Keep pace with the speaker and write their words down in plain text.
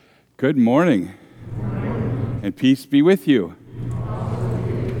Good morning, and peace be with you.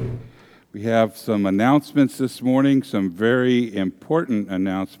 We have some announcements this morning, some very important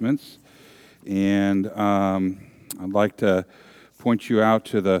announcements, and I'd like to point you out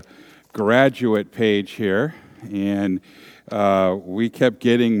to the graduate page here, and we kept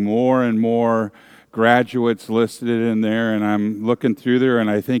getting more and more graduates listed in there, and I'm looking through there,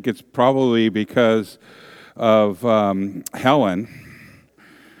 and I think it's probably because of Helen,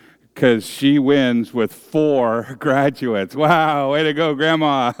 because she wins with 4 graduates. Wow, way to go,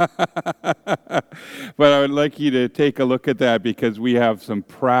 Grandma. But I would like you to take a look at that because we have some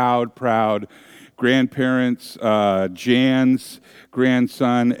proud grandparents, Jan's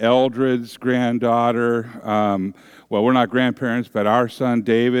grandson, Eldred's granddaughter. Well, we're not grandparents, but our son,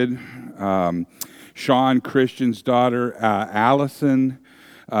 David, Sean Christian's daughter, Allison.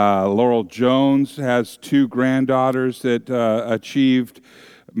 Laurel Jones has 2 granddaughters that achieved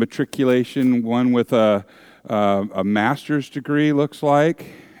matriculation, one with a master's degree, looks like,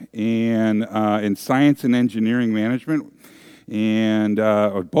 and in science and engineering management, and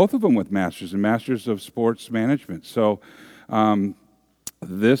both of them with masters and masters of sports management. So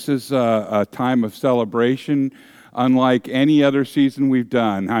this is a time of celebration unlike any other season we've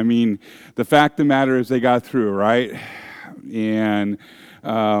done. I mean, the fact of the matter is they got through, right? And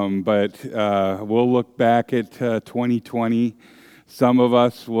but we'll look back at 2020. Some of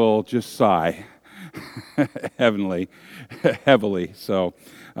us will just sigh heavily. So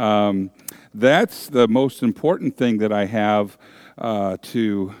that's the most important thing that I have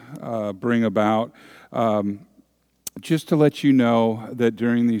to bring about. Just to let you know that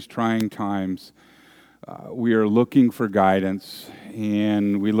during these trying times, we are looking for guidance,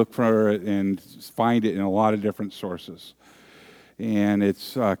 and we look for it and find it in a lot of different sources. And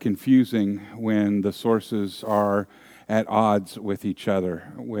it's confusing when the sources are at odds with each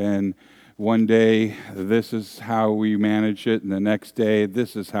other, when one day this is how we manage it and the next day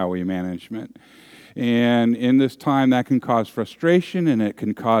this is how we manage it. And in this time that can cause frustration and it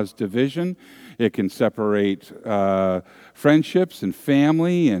can cause division. It can separate friendships and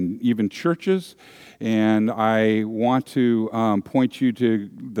family and even churches. And I want to point you to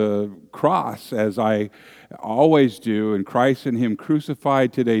the cross, as I always do, and Christ and Him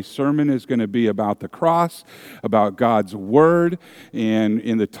crucified. Today's sermon is going to be about the cross, about God's Word. And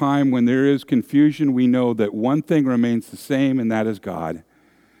in the time when there is confusion, we know that one thing remains the same, and that is God.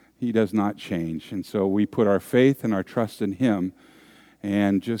 He does not change. And so we put our faith and our trust in Him,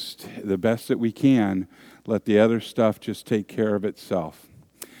 and just the best that we can, let the other stuff just take care of itself.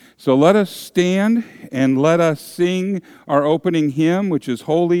 So let us stand and let us sing our opening hymn, which is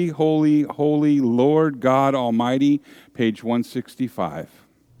Holy, Holy, Holy, Lord God Almighty, page 165.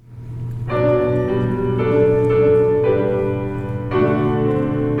 Holy,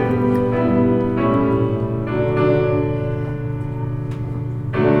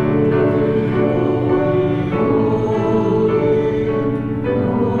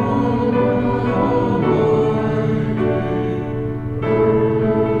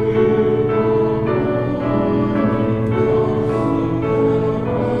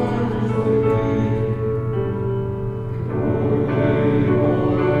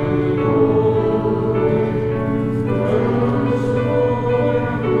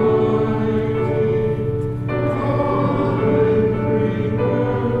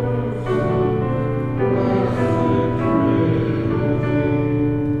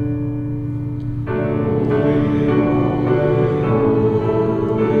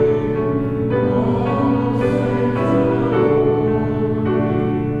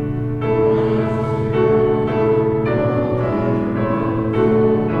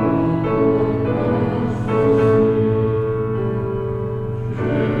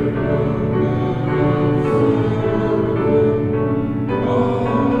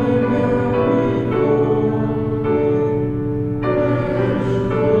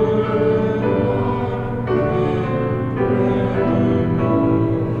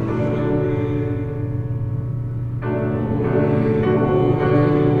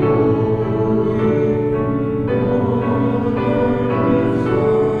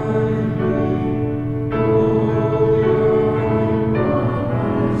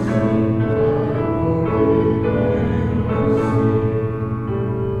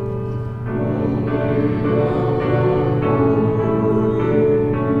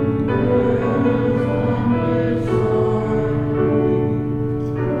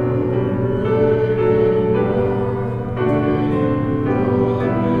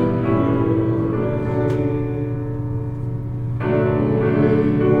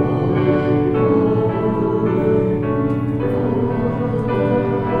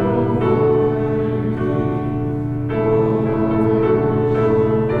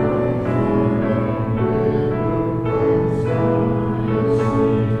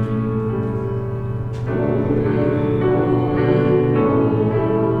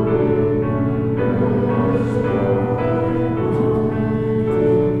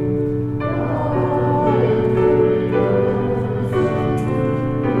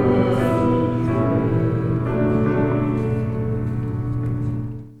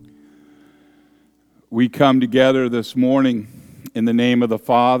 We come together this morning in the name of the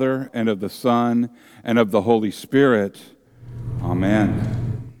Father, and of the Son, and of the Holy Spirit.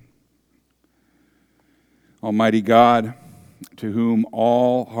 Amen. Almighty God, to whom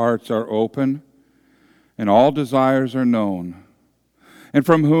all hearts are open and all desires are known, and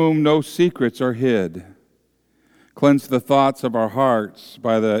from whom no secrets are hid, cleanse the thoughts of our hearts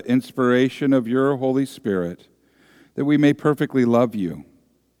by the inspiration of your Holy Spirit, that we may perfectly love you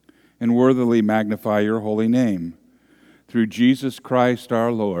and worthily magnify your holy name. Through Jesus Christ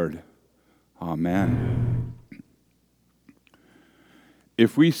our Lord. Amen.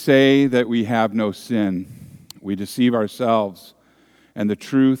 If we say that we have no sin, we deceive ourselves, and the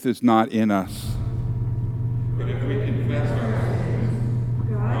truth is not in us. But if we confess our sins,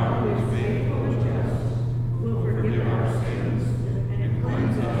 God, who is faithful and just, will forgive our sins and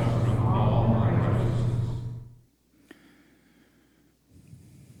cleanse us from all unrighteousness.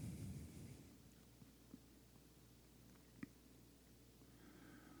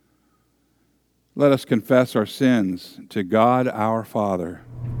 Let us confess our sins to God our Father.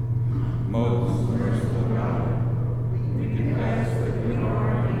 Most merciful God, we confess that we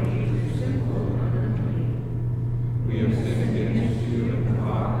are indeed sinful and unclean. We have sinned against you in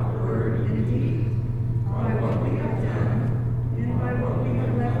thought, word, and deed, by what we have done and by what we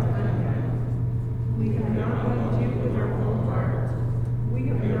have left undone. We have not loved you with our whole heart. We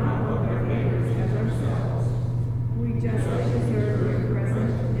have not loved our neighbors as ourselves. We justly deserve your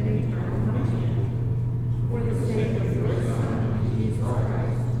present and eternal punishment. For the sake of your Son, Jesus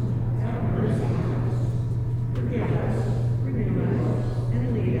Christ, have mercy on us. Forgive us, renew us, and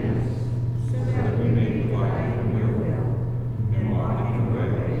lead us, so that we may be quiet in your will, and walk in your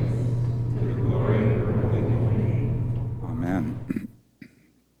ways, to the glory of your holy name. Amen.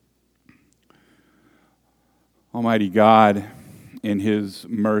 Almighty God, in his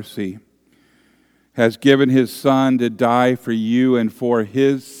mercy, has given his Son to die for you, and for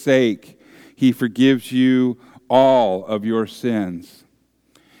his sake he forgives you all of your sins.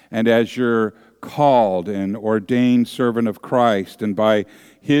 And as your called and ordained servant of Christ, and by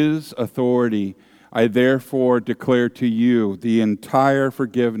his authority, I therefore declare to you the entire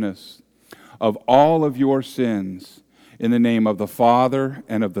forgiveness of all of your sins, in the name of the Father,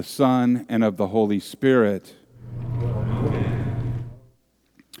 and of the Son, and of the Holy Spirit. Amen.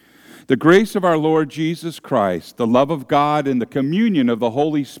 The grace of our Lord Jesus Christ, the love of God, and the communion of the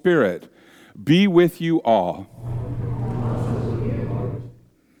Holy Spirit be with you all.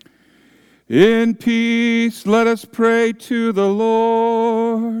 In peace, let us pray to the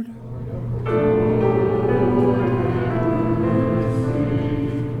Lord.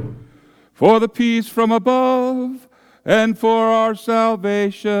 For the peace from above and for our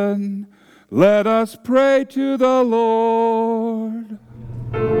salvation, let us pray to the Lord.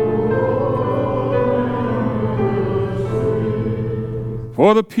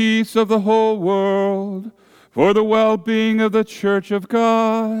 For the peace of the whole world, for the well-being of the Church of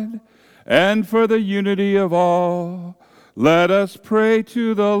God, and for the unity of all, let us pray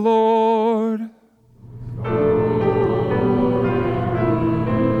to the Lord.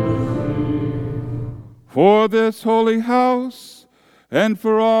 For this holy house, and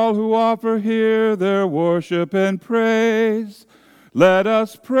for all who offer here their worship and praise, let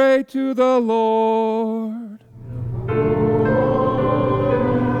us pray to the Lord.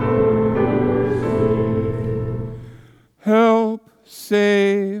 Help,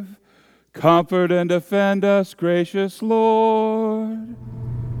 save, comfort, and defend us, gracious Lord.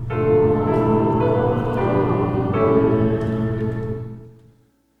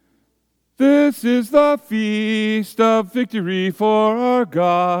 This is the feast of victory for our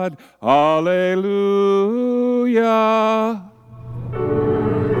God. Alleluia.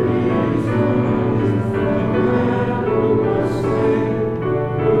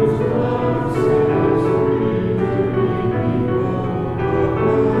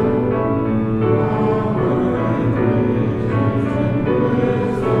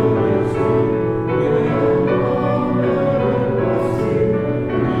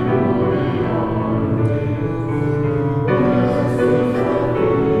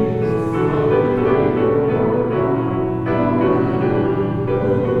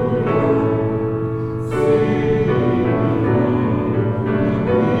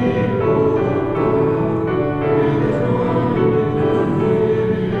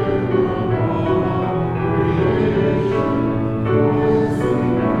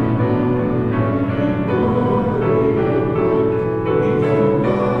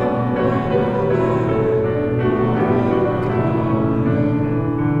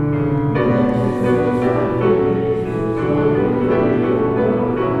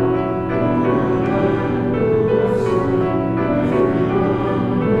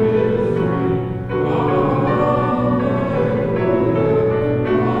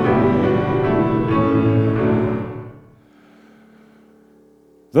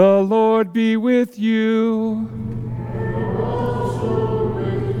 The Lord be with you.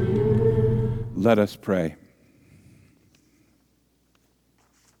 Let us pray.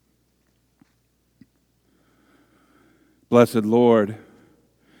 Blessed Lord,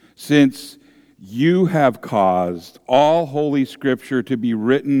 since you have caused all Holy Scripture to be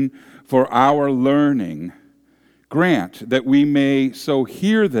written for our learning, grant that we may so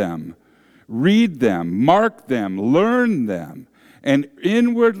hear them, read them, mark them, learn them, and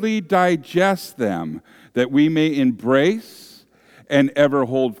inwardly digest them, that we may embrace and ever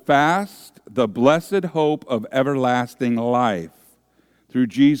hold fast the blessed hope of everlasting life. Through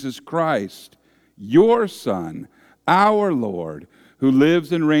Jesus Christ, your Son, our Lord, who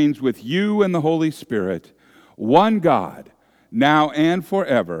lives and reigns with you and the Holy Spirit, one God, now and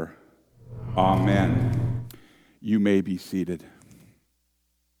forever. Amen. You may be seated.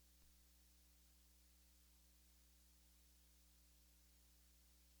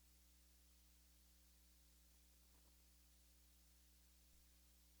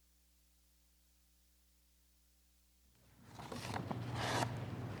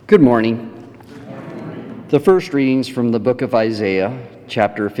 Good morning. The first readings from the book of Isaiah,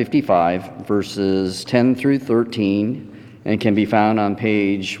 chapter 55, verses 10 through 13, and can be found on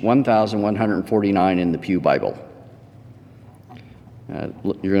page 1149 in the Pew Bible. You're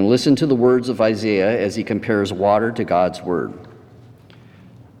going to listen to the words of Isaiah as he compares water to God's word.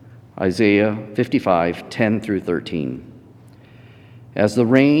 Isaiah 55, 10 through 13. As the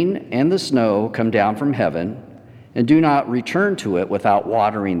rain and the snow come down from heaven, and do not return to it without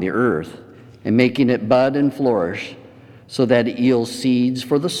watering the earth, and making it bud and flourish, so that it yields seeds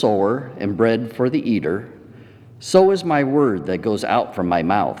for the sower and bread for the eater, so is my word that goes out from my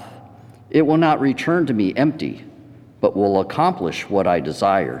mouth. It will not return to me empty, but will accomplish what I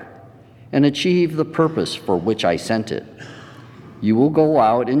desire, and achieve the purpose for which I sent it. You will go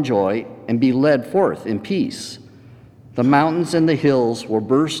out in joy and be led forth in peace. The mountains and the hills will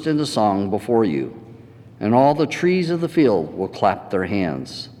burst into song before you, and all the trees of the field will clap their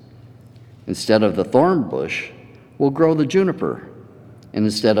hands. Instead of the thorn bush will grow the juniper, and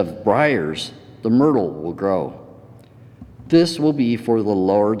instead of briars, the myrtle will grow. This will be for the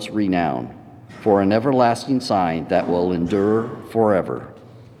Lord's renown, for an everlasting sign that will endure forever.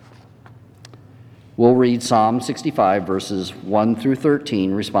 We'll read Psalm 65, verses 1 through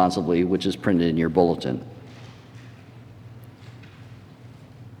 13 responsively, which is printed in your bulletin.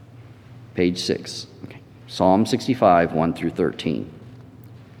 Page 6. Okay. Psalm 65, 1 through 13.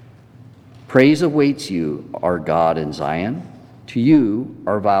 Praise awaits you, our God in Zion. To you,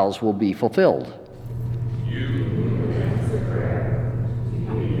 our vows will be fulfilled.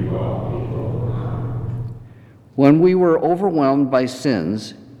 When we were overwhelmed by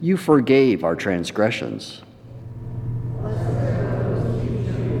sins, you forgave our transgressions.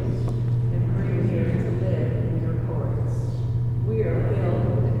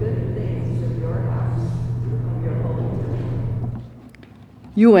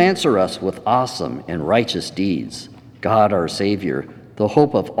 You answer us with awesome and righteous deeds, God our Savior, the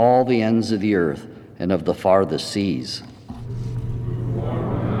hope of all the ends of the earth and of the farthest seas.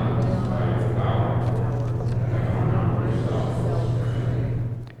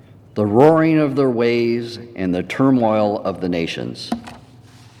 The roaring of their waves and the turmoil of the nations.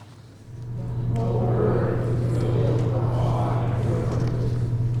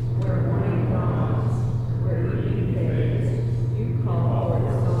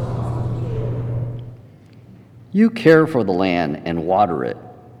 You care for the land and water it.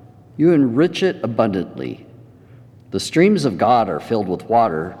 You enrich it abundantly. The streams of God are filled with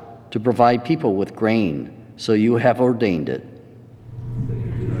water to provide people with grain, so you have ordained it.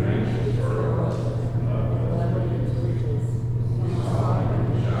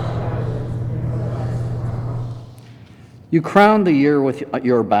 You crown the year with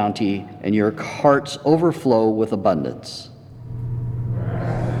your bounty, and your carts overflow with abundance.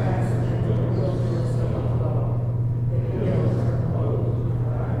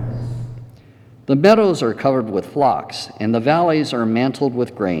 The meadows are covered with flocks, and the valleys are mantled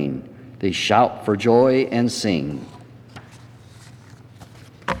with grain. They shout for joy and sing.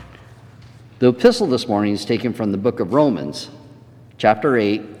 The epistle this morning is taken from the book of Romans, chapter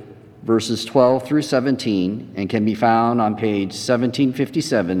 8, verses 12 through 17, and can be found on page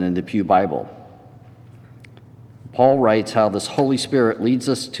 1757 in the Pew Bible. Paul writes how this Holy Spirit leads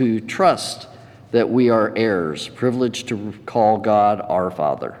us to trust that we are heirs, privileged to call God our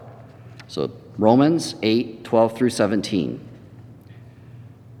Father. So Romans 8, 12 through 17.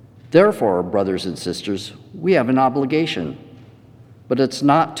 Therefore, brothers and sisters, we have an obligation, but it's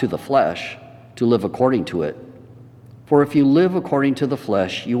not to the flesh to live according to it. For if you live according to the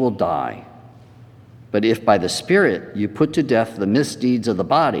flesh, you will die. But if by the Spirit you put to death the misdeeds of the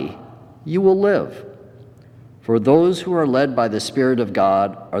body, you will live. For those who are led by the Spirit of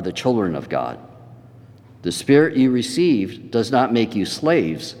God are the children of God. The Spirit you received does not make you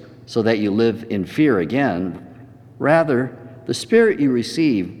slaves, so that you live in fear again. Rather, the Spirit you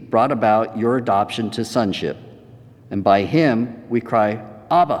received brought about your adoption to sonship, and by him we cry,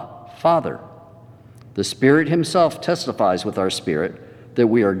 Abba, Father. The Spirit himself testifies with our spirit that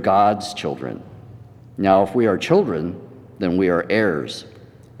we are God's children. Now, if we are children, then we are heirs,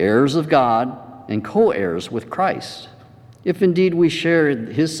 heirs of God and co-heirs with Christ, if indeed we share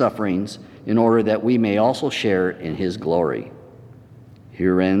his sufferings, in order that we may also share in his glory.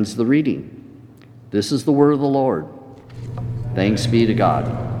 Here ends the reading. This is the word of the Lord. Thanks be to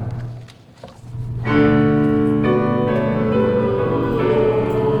God.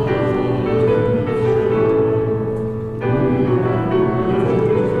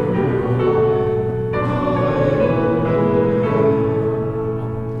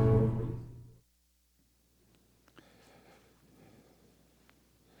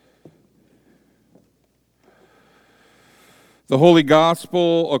 The Holy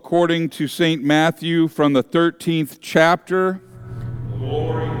Gospel according to St. Matthew from the 13th chapter.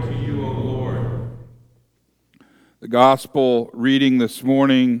 Glory to you, O Lord. The Gospel reading this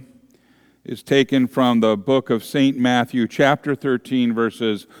morning is taken from the book of St. Matthew, chapter 13,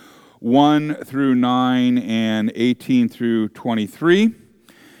 verses 1 through 9 and 18 through 23,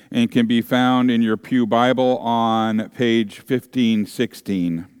 and can be found in your Pew Bible on page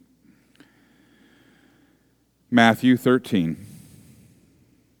 1516. Matthew 13.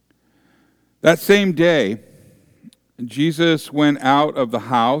 That same day, Jesus went out of the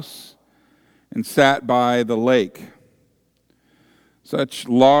house and sat by the lake. Such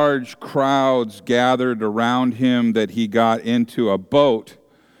large crowds gathered around him that he got into a boat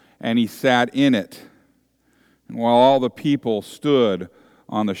and he sat in it, and while all the people stood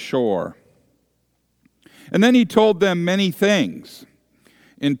on the shore. And then he told them many things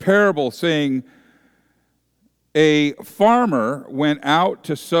in parable, saying, a farmer went out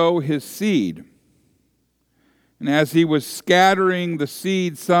to sow his seed. And as he was scattering the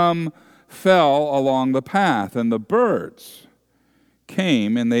seed, some fell along the path, and the birds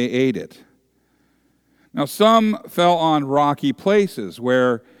came and they ate it. Now some fell on rocky places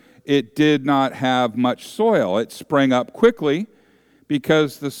where it did not have much soil. It sprang up quickly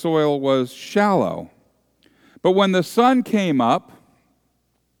because the soil was shallow. But when the sun came up,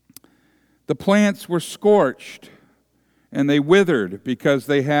 the plants were scorched, and they withered because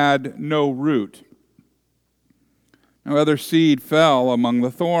they had no root. Now other seed fell among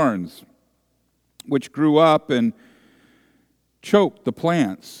the thorns, which grew up and choked the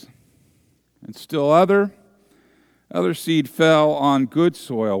plants. And still other seed fell on good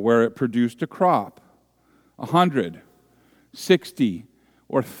soil, where it produced a crop, 100, 60,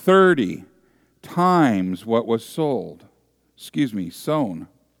 or 30 times what was sown.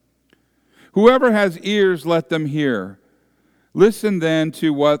 Whoever has ears, let them hear. Listen then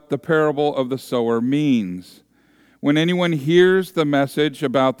to what the parable of the sower means. When anyone hears the message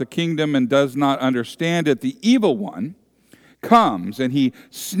about the kingdom and does not understand it, the evil one comes and he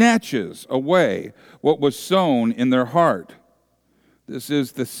snatches away what was sown in their heart. This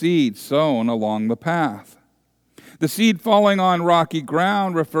is the seed sown along the path. The seed falling on rocky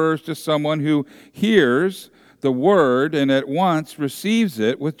ground refers to someone who hears the word and at once receives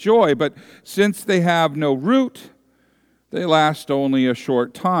it with joy. But since they have no root, they last only a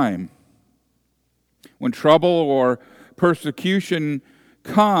short time. When trouble or persecution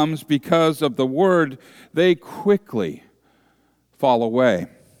comes because of the word, they quickly fall away.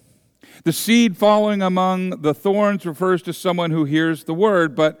 The seed falling among the thorns refers to someone who hears the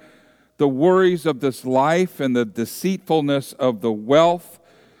word, but the worries of this life and the deceitfulness of wealth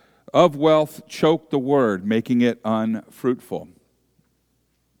choke the word, making it unfruitful.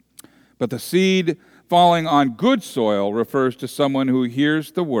 But the seed falling on good soil refers to someone who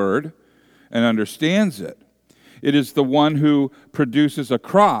hears the word and understands it. It is the one who produces a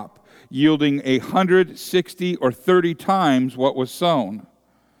crop yielding 100, 60, or 30 times what was sown.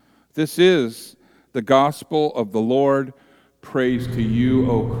 This is the gospel of the Lord. Praise to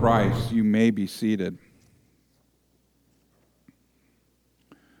you, O Christ. You may be seated.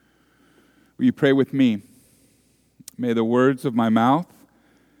 Will you pray with me? May the words of my mouth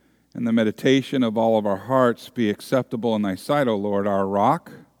and the meditation of all of our hearts be acceptable in thy sight, O Lord, our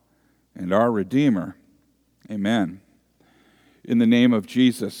rock and our Redeemer. Amen. In the name of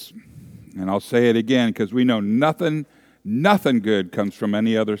Jesus, and I'll say it again because we know nothing good comes from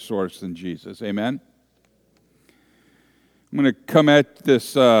any other source than Jesus. Amen. I'm going to come at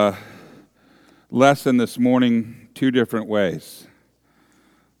this lesson this morning two different ways.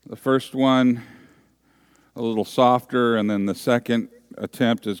 The first one, a little softer, and then the second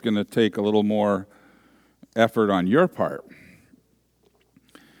attempt is going to take a little more effort on your part.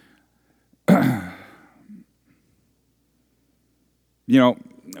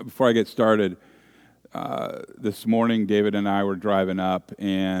 Before I get started, this morning David and I were driving up,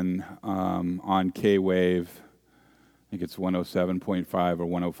 and on K-Wave, I think it's 107.5 or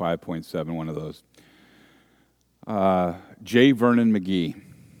 105.7, one of those. J. Vernon McGee,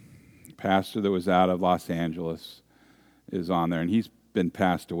 pastor that was out of Los Angeles, is on there, and he's been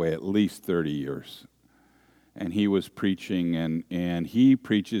passed away at least 30 years. And he was preaching, and he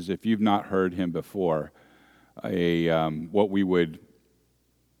preaches, if you've not heard him before, what we would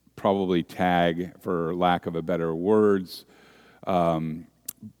probably tag, for lack of a better words,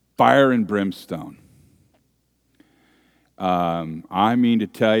 fire and brimstone. I mean to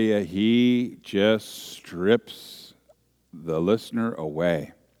tell you, he just strips the listener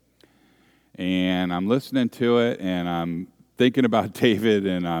away. And I'm listening to it, and I'm thinking about David,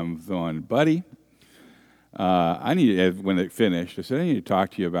 and I'm going, buddy, when it finished, I said, I need to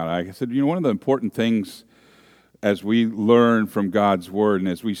talk to you about it. I said, one of the important things as we learn from God's Word and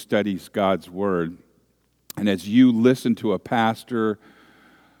as we study God's Word, and as you listen to a pastor,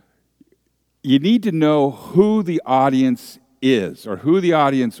 you need to know who the audience is or who the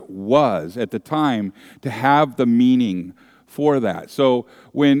audience was at the time to have the meaning for that. So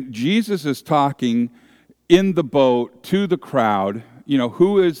when Jesus is talking in the boat to the crowd,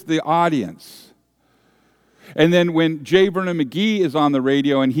 who is the audience? And then when J. Vernon McGee is on the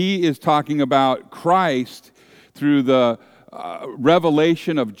radio and he is talking about Christ through the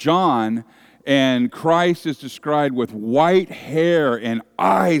revelation of John, and Christ is described with white hair and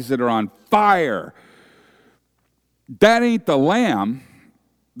eyes that are on fire, that ain't the lamb,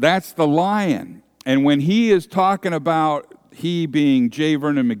 that's the lion. And when he is talking about, he being J.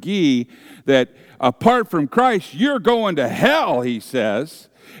 Vernon McGee, that apart from Christ, you're going to hell, he says,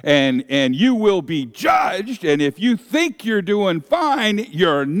 and you will be judged, and if you think you're doing fine,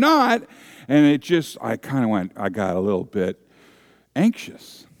 you're not. And I got a little bit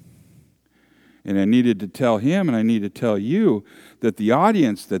anxious. And I needed to tell him, and I need to tell you, that the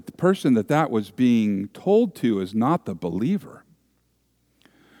audience, that the person that was being told to is not the believer.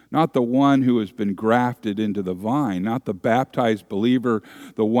 Not the one who has been grafted into the vine, not the baptized believer,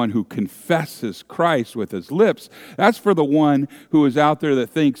 the one who confesses Christ with his lips. That's for the one who is out there that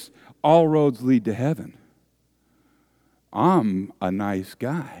thinks all roads lead to heaven. I'm a nice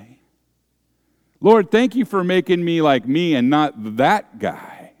guy. Lord, thank you for making me like me and not that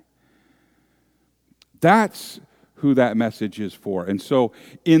guy. That's who that message is for. And so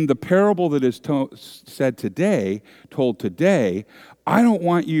in the parable that is told today, I don't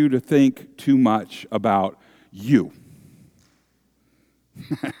want you to think too much about you.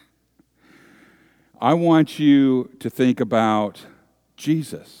 I want you to think about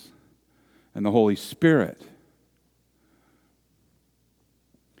Jesus and the Holy Spirit.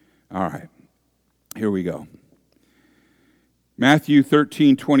 All right. Here we go. Matthew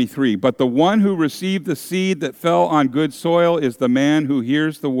 13:23. But the one who received the seed that fell on good soil is the man who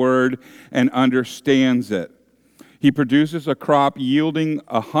hears the word and understands it. He produces a crop yielding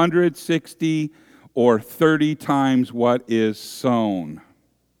 160 or 30 times what is sown.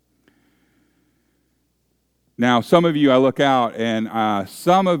 Now, some of you, I look out, and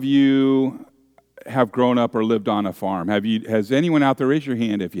some of you have grown up or lived on a farm. Has anyone out there, raise your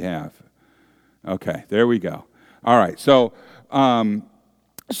hand if you have? Okay, there we go. All right, so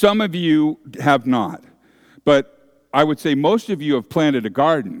some of you have not, but I would say most of you have planted a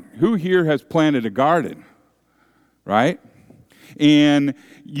garden. Who here has planted a garden, right? And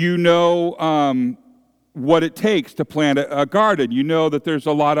you know what it takes to plant a garden. You know that there's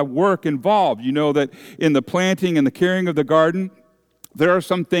a lot of work involved. You know that in the planting and the caring of the garden, there are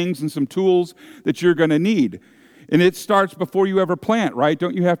some things and some tools that you're going to need. And it starts before you ever plant, right?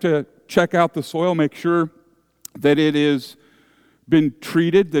 Don't you have to check out the soil, make sure that it has been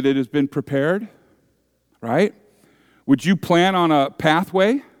treated, that it has been prepared, right? Would you plant on a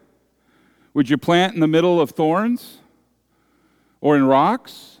pathway? Would you plant in the middle of thorns or in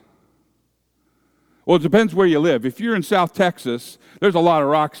rocks? Well, it depends where you live. If you're in South Texas, there's a lot of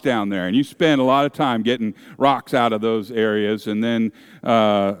rocks down there, and you spend a lot of time getting rocks out of those areas, and then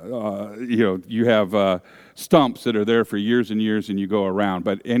you have stumps that are there for years and years, and you go around.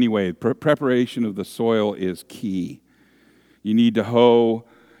 But anyway, preparation of the soil is key. You need to hoe,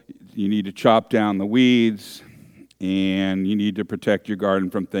 you need to chop down the weeds, and you need to protect your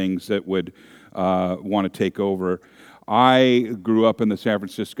garden from things that would want to take over. I grew up in the San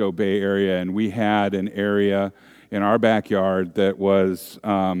Francisco Bay Area, and we had an area in our backyard that was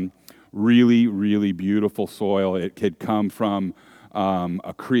really, really beautiful soil. It had come from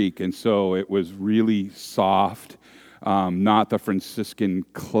a creek, and so it was really soft, not the Franciscan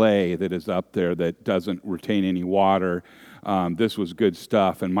clay that is up there that doesn't retain any water. This was good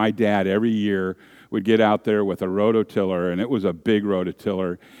stuff, and my dad every year would get out there with a rototiller, and it was a big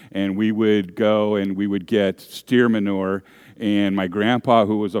rototiller, and we would go and we would get steer manure, and my grandpa,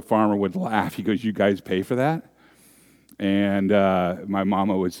 who was a farmer, would laugh. He goes, "You guys pay for that?" And my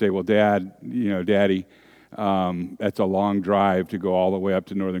mama would say, "Well, Dad, Daddy, that's a long drive to go all the way up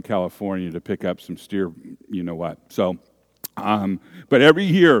to Northern California to pick up some steer, you know what." So, but every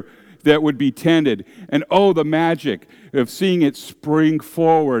year that would be tended, and oh, the magic of seeing it spring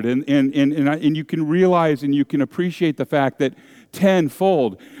forward, and you can realize and you can appreciate the fact that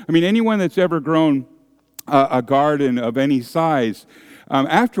tenfold. I mean, anyone that's ever grown a garden of any size,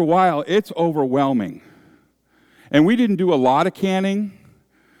 after a while, it's overwhelming. And we didn't do a lot of canning.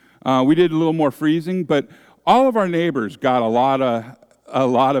 We did a little more freezing, but all of our neighbors got a lot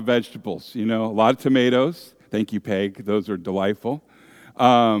of vegetables. A lot of tomatoes. Thank you, Peg. Those are delightful.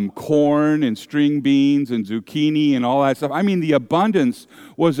 Corn and string beans and zucchini and all that stuff. I mean, the abundance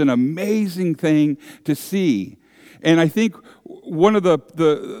was an amazing thing to see. And I think one of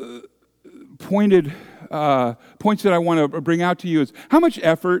the pointed points that I want to bring out to you is, how much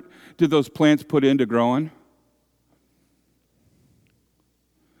effort did those plants put into growing?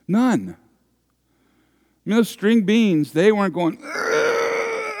 None. I mean, those string beans, they weren't going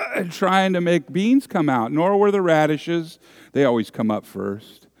trying to make beans come out, nor were the radishes. They always come up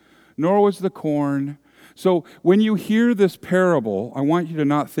first. Nor was the corn. So when you hear this parable, I want you to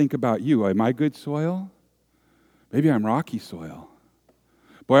not think about you. Am I good soil? Maybe I'm rocky soil.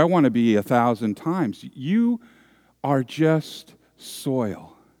 Boy, I want to be 1,000 times. You are just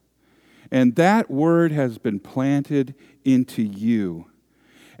soil. And that word has been planted into you.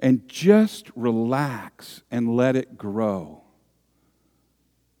 And just relax and let it grow.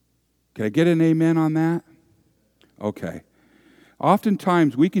 Can I get an amen on that? Okay.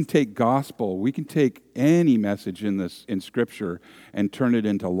 Oftentimes we can take gospel, we can take any message in Scripture and turn it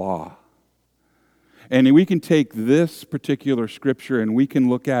into law. And we can take this particular Scripture and we can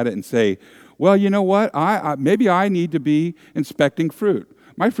look at it and say, well, you know what? Maybe I need to be inspecting fruit.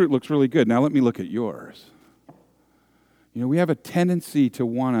 My fruit looks really good. Now let me look at yours. We have a tendency to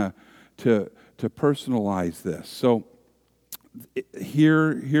want to personalize this. So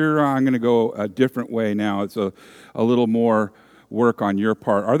here I'm going to go a different way now. It's a little more work on your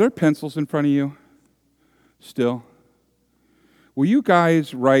part. Are there pencils in front of you still? Will you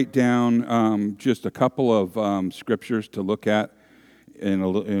guys write down just a couple of scriptures to look at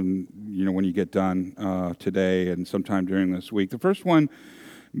when you get done today and sometime during this week? The first one,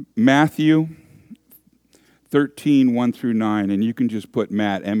 Matthew 13, 1 through 9, and you can just put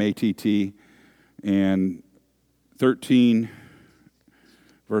Matt, M-A-T-T, and 13,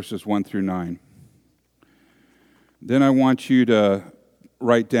 verses 1 through 9. Then I want you to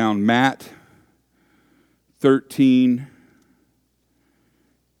write down Matt 13,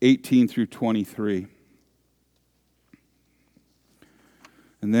 18 through 23.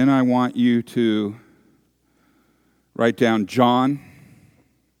 And then I want you to write down John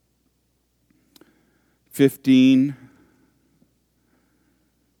 15,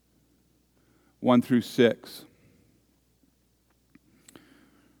 1 through 6.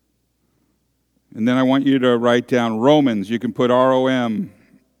 And then I want you to write down Romans. You can put R-O-M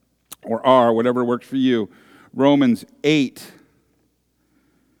or R, whatever works for you. Romans 8,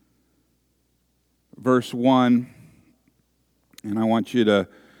 verse 1. And I want you to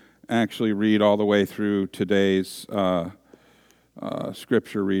actually read all the way through today's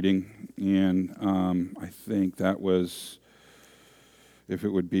scripture reading. And I think that was, if it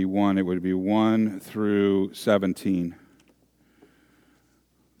would be 1, it would be 1 through 17.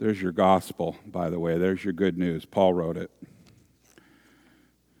 There's your gospel, by the way. There's your good news. Paul wrote it.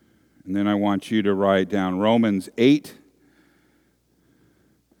 And then I want you to write down Romans 8,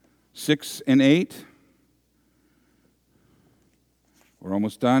 6 and 8. We're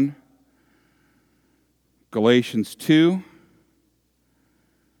almost done. Galatians 2,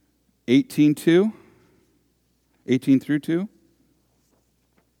 18 through 2.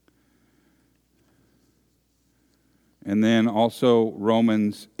 And then also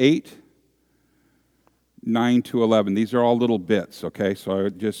Romans 8, 9 to 11. These are all little bits, okay? So I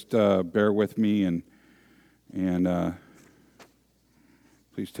would just bear with me and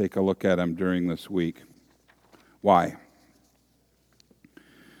please take a look at them during this week. Why?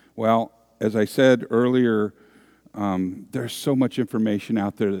 Well, as I said earlier There's so much information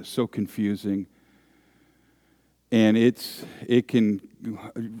out there that's so confusing. And it can,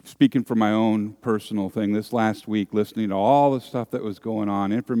 speaking from my own personal thing, this last week, listening to all the stuff that was going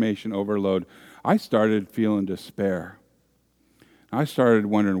on, information overload, I started feeling despair. I started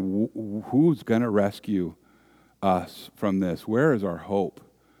wondering, who's going to rescue us from this? Where is our hope?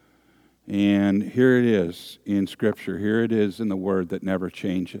 And here it is in Scripture. Here it is in the Word that never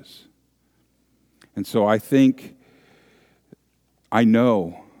changes. And so I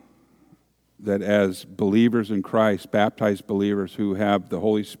know that as believers in Christ, baptized believers who have the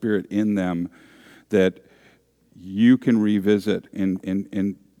Holy Spirit in them, that you can revisit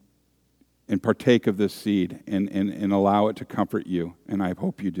and partake of this seed and allow it to comfort you, and I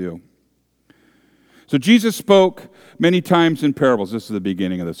hope you do. So Jesus spoke many times in parables. This is the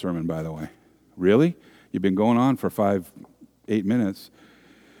beginning of the sermon, by the way. Really? You've been going on for 8 minutes.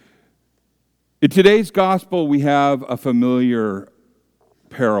 In today's gospel, we have a familiar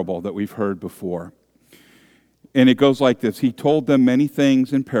parable that we've heard before. And it goes like this. He told them many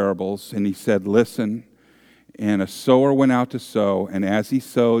things in parables, and he said, listen, and a sower went out to sow, and as he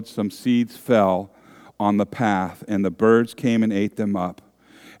sowed, some seeds fell on the path, and the birds came and ate them up.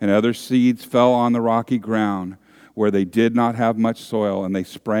 And other seeds fell on the rocky ground, where they did not have much soil, and they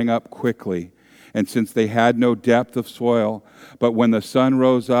sprang up quickly. And since they had no depth of soil, but when the sun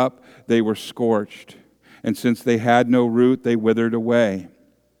rose up, they were scorched. And since they had no root, they withered away.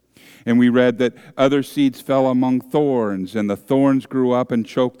 And we read that other seeds fell among thorns, and the thorns grew up and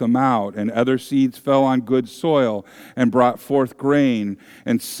choked them out. And other seeds fell on good soil and brought forth grain,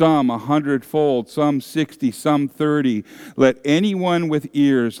 and some 100-fold, some 60, some 30. Let anyone with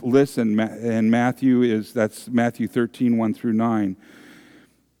ears listen. And that's Matthew 13, 1 through 9.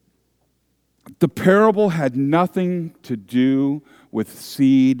 The parable had nothing to do with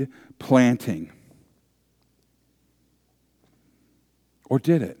seed planting. Or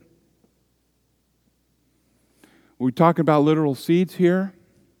did it? Are we talking about literal seeds here?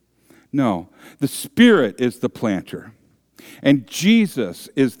 No. The Spirit is the planter, and Jesus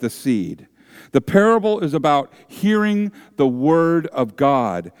is the seed. The parable is about hearing the Word of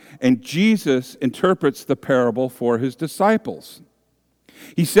God, and Jesus interprets the parable for his disciples.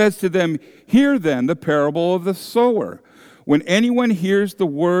 He says to them, hear then the parable of the sower. When anyone hears the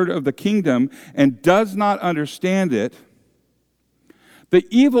word of the kingdom and does not understand it, the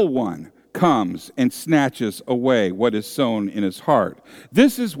evil one comes and snatches away what is sown in his heart.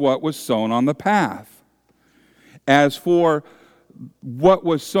 This is what was sown on the path. As for what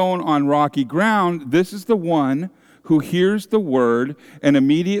was sown on rocky ground, this is the one who hears the word and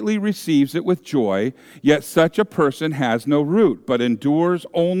immediately receives it with joy, yet such a person has no root, but endures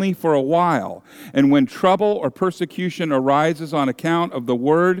only for a while. And when trouble or persecution arises on account of the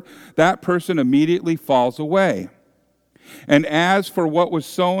word, that person immediately falls away. And as for what was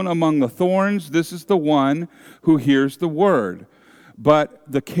sown among the thorns, this is the one who hears the word. But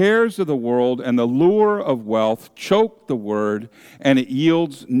the cares of the world and the lure of wealth choke the word, and it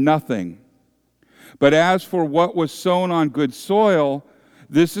yields nothing. But as for what was sown on good soil,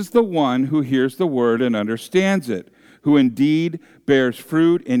 this is the one who hears the word and understands it, who indeed bears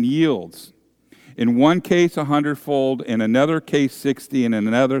fruit and yields. In one case 100-fold, in another case 60, and in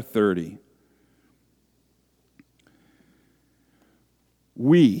another 30.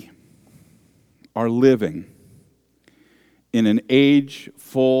 We are living in an age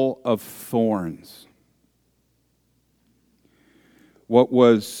full of thorns. What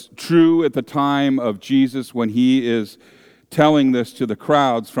was true at the time of Jesus when he is telling this to the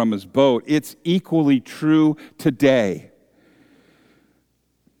crowds from his boat, it's equally true today.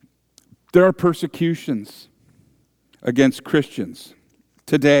 There are persecutions against Christians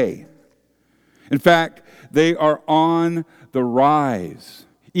today. In fact, they are on the rise.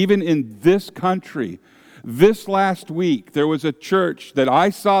 Even in this country, this last week, there was a church that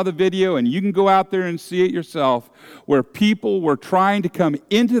I saw the video, and you can go out there and see it yourself, where people were trying to come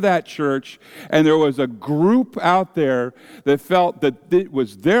into that church, and there was a group out there that felt that it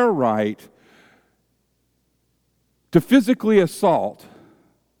was their right to physically assault,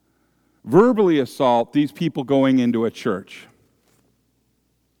 verbally assault these people going into a church.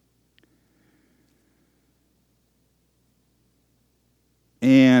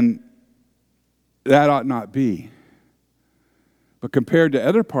 And that ought not be. But compared to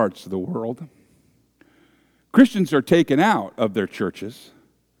other parts of the world, Christians are taken out of their churches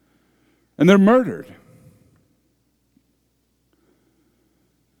and they're murdered.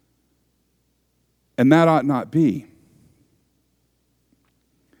 And that ought not be.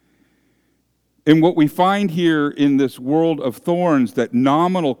 And what we find here in this world of thorns, that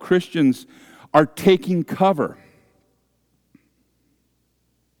nominal Christians are taking cover.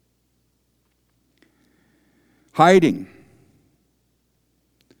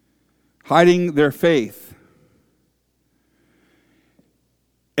 hiding their faith.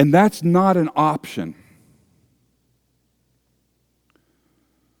 And that's not an option.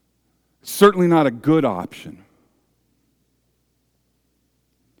 Certainly not a good option.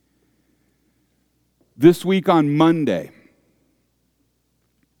 This week on Monday,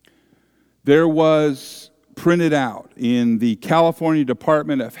 there was printed out in the California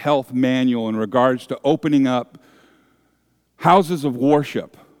Department of Health manual in regards to opening up houses of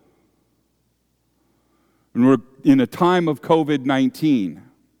worship. And we're in a time of COVID-19.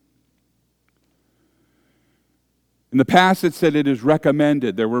 In the past, it said it is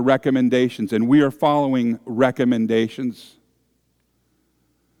recommended. There were recommendations, and we are following recommendations.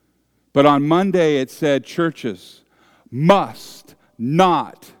 But on Monday, it said churches must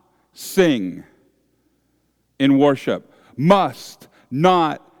not sing in worship, must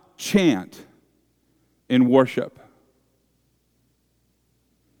not chant in worship.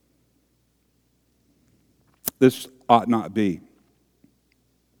 This ought not be.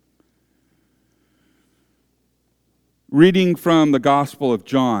 Reading from the Gospel of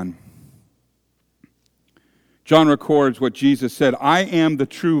John, John records what Jesus said, "I am the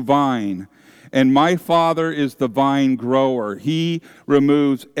true vine, and my Father is the vine grower. He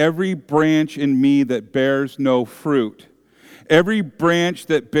removes every branch in me that bears no fruit. Every branch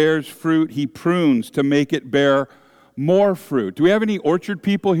that bears fruit, he prunes to make it bear more fruit." Do we have any orchard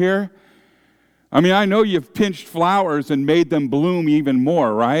people here? I mean, I know you've pinched flowers and made them bloom even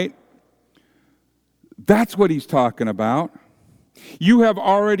more, right? That's what he's talking about. You have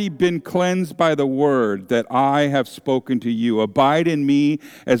already been cleansed by the word that I have spoken to you. Abide in me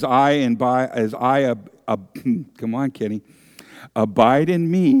come on, Kenny. Abide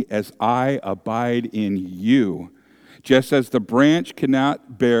in me as I abide in you. Just as the branch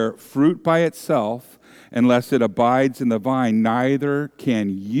cannot bear fruit by itself unless it abides in the vine, neither can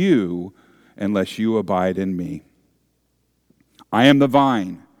you unless you abide in me. I am the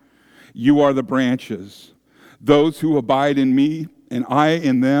vine. You are the branches. Those who abide in me and I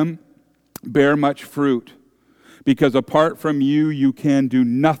in them bear much fruit, because apart from you, you can do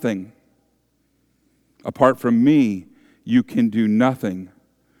nothing. Apart from me, you can do nothing.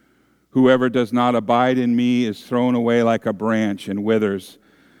 Whoever does not abide in me is thrown away like a branch and withers.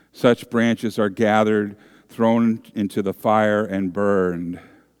 Such branches are gathered, thrown into the fire, and burned.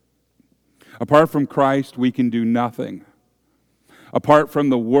 Apart from Christ, we can do nothing. Apart from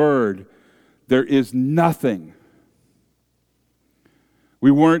the Word, there is nothing.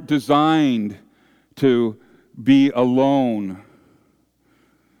 We weren't designed to be alone.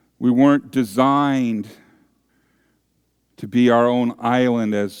 We weren't designed to be our own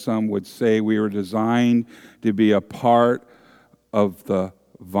island, as some would say. We were designed to be a part of the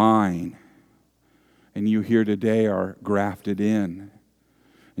vine. And you here today are grafted in.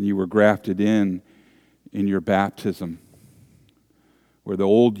 And you were grafted in your baptism, where the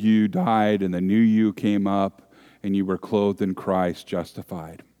old you died and the new you came up, and you were clothed in Christ,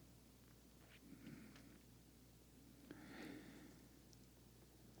 justified.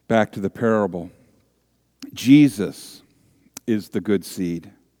 Back to the parable. Jesus is the good seed.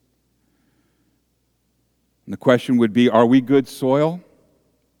 And the question would be, are we good soil?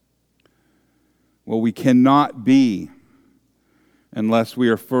 Well, we cannot be unless we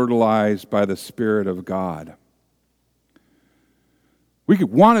are fertilized by the Spirit of God. We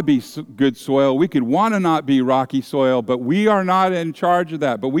could want to be good soil. We could want to not be rocky soil, but we are not in charge of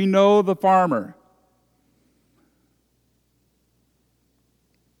that. But we know the farmer.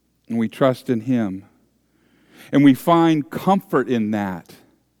 And we trust in him. And we find comfort in that.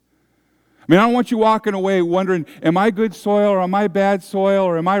 I mean, I don't want you walking away wondering, am I good soil or am I bad soil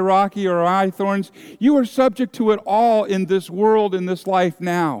or am I rocky or am I thorns? You are subject to it all in this world, in this life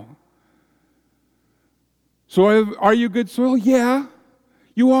now. So are you good soil? Yeah,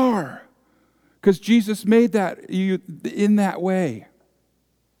 you are. Because Jesus made that you in that way.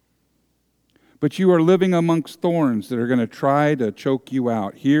 But you are living amongst thorns that are going to try to choke you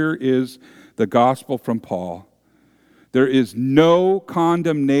out. Here is the gospel from Paul. There is no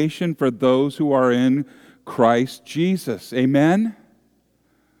condemnation for those who are in Christ Jesus. Amen?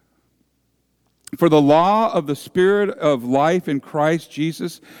 For the law of the Spirit of life in Christ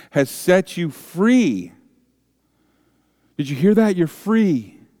Jesus has set you free. Did you hear that? You're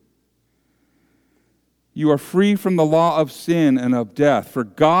free. You are free from the law of sin and of death. For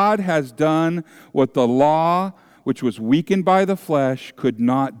God has done what the law, which was weakened by the flesh, could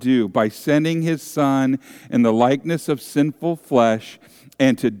not do, by sending his Son in the likeness of sinful flesh,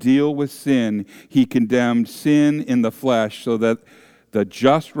 and to deal with sin, he condemned sin in the flesh, so that the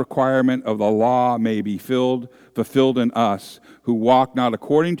just requirement of the law may be fulfilled in us, who walk not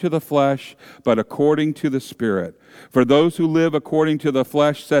according to the flesh, but according to the Spirit. For those who live according to the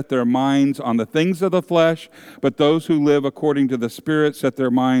flesh set their minds on the things of the flesh, but those who live according to the Spirit set their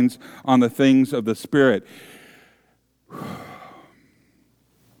minds on the things of the Spirit.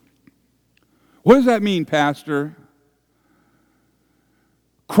 What does that mean, Pastor?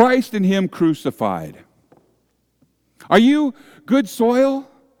 Christ and Him crucified. Are you good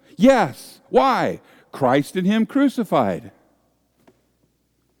soil? Yes. Why? Christ and Him crucified.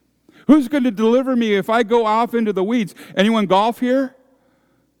 Who's going to deliver me if I go off into the weeds? Anyone golf here?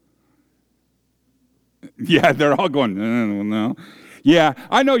 Yeah, they're all going, no. Yeah,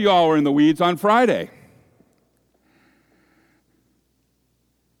 I know you all were in the weeds on Friday.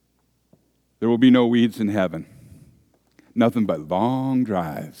 There will be no weeds in heaven. Nothing but long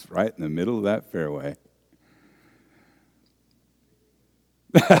drives right in the middle of that fairway.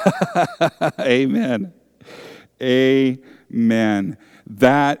 Amen. Amen.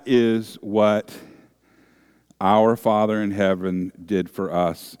 That is what our Father in heaven did for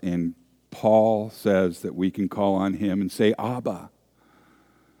us. And Paul says that we can call on Him and say, Abba,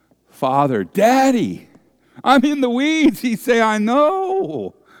 Father, Daddy, I'm in the weeds. He say, I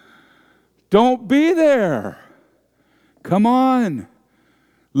know. Don't be there. Come on.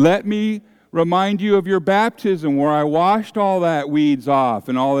 Let me remind you of your baptism where I washed all that weeds off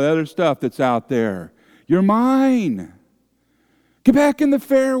and all the other stuff that's out there. You're mine. Get back in the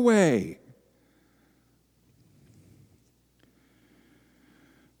fairway.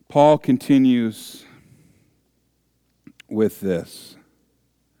 Paul continues with this.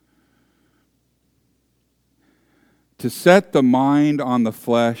 To set the mind on the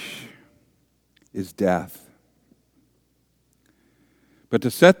flesh is death. But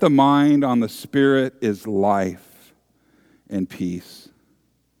to set the mind on the Spirit is life and peace.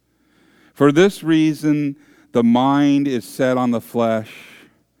 For this reason, the mind is set on the flesh.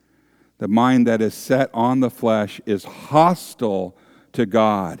 The mind that is set on the flesh is hostile to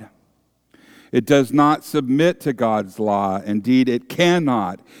God. It does not submit to God's law. Indeed, it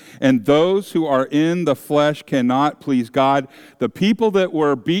cannot. And those who are in the flesh cannot please God. The people that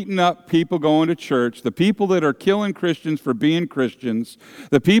were beating up people going to church, the people that are killing Christians for being Christians,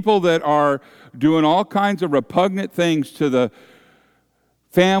 the people that are doing all kinds of repugnant things to the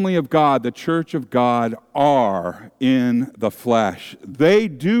family of God, the church of God, are in the flesh. They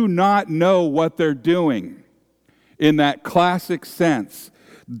do not know what they're doing in that classic sense.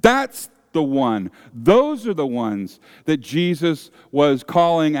 That's the one. Those are the ones that Jesus was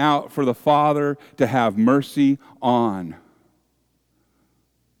calling out for the Father to have mercy on.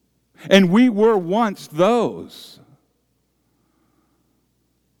 And we were once those,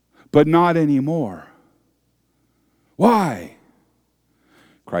 but not anymore. Why?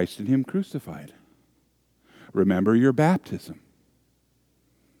 Christ and Him crucified. Remember your baptism.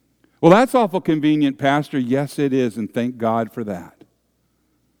 Well, that's awful convenient, Pastor. Yes, it is, and thank God for that.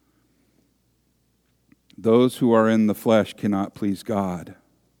 Those who are in the flesh cannot please God.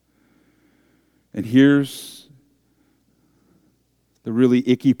 And here's the really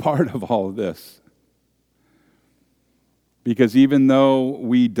icky part of all of this. Because even though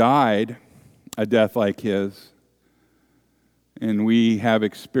we died a death like His, and we have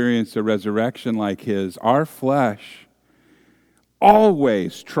experienced a resurrection like His, our flesh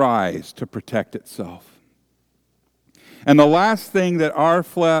always tries to protect itself. And the last thing that our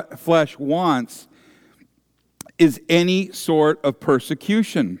flesh wants is any sort of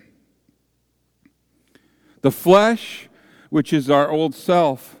persecution. The flesh, which is our old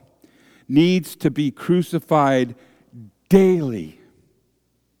self, needs to be crucified daily.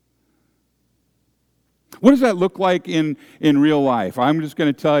 What does that look like in real life? I'm just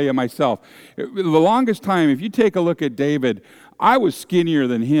going to tell you myself. The longest time, if you take a look at David, I was skinnier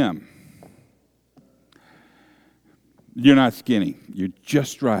than him. You're not skinny. You're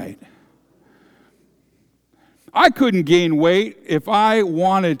just right. I couldn't gain weight if I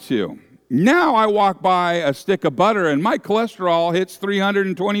wanted to. Now I walk by a stick of butter and my cholesterol hits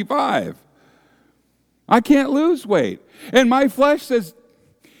 325. I can't lose weight. And my flesh says,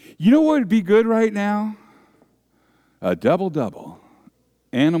 you know what would be good right now? A double-double,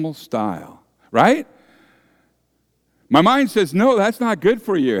 animal style, right? My mind says, no, that's not good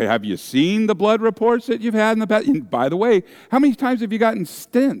for you. Have you seen the blood reports that you've had in the past? And by the way, how many times have you gotten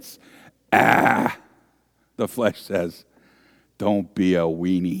stents? The flesh says, don't be a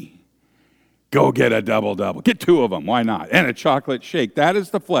weenie. Go get a double-double. Get 2 of them. Why not? And a chocolate shake. That is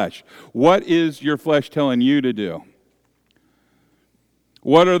the flesh. What is your flesh telling you to do?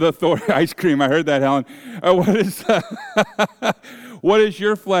 What are the ice cream? I heard that, Helen. What is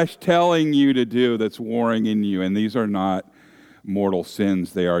your flesh telling you to do that's warring in you? And these are not mortal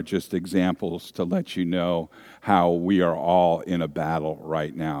sins. They are just examples to let you know how we are all in a battle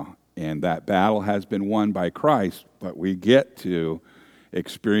right now. And that battle has been won by Christ, but we get to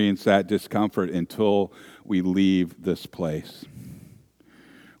experience that discomfort until we leave this place.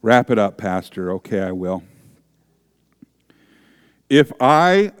 Wrap it up, Pastor. Okay, I will. If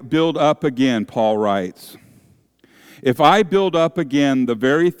I build up again, Paul writes, if I build up again the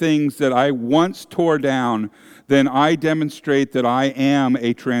very things that I once tore down, then I demonstrate that I am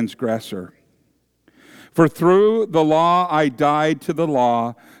a transgressor. For through the law I died to the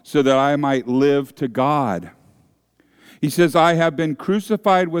law so that I might live to God. He says, I have been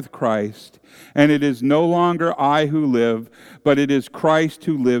crucified with Christ, and it is no longer I who live, but it is Christ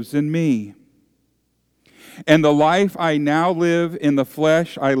who lives in me. And the life I now live in the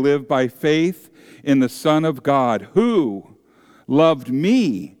flesh, I live by faith in the Son of God, who loved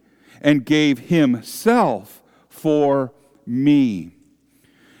me and gave himself for me.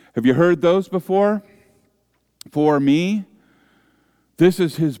 Have you heard those before? For me? This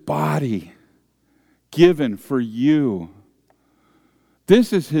is his body given for you.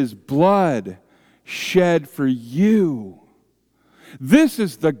 This is his blood shed for you. This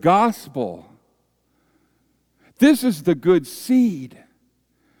is the gospel. This is the good seed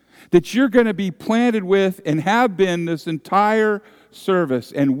that you're going to be planted with and have been this entire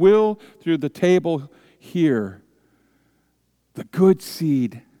service and will through the table here. The good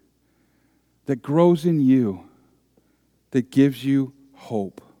seed that grows in you, that gives you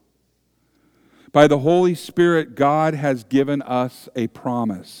hope. By the Holy Spirit, God has given us a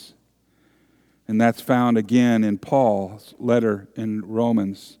promise. And that's found again in Paul's letter in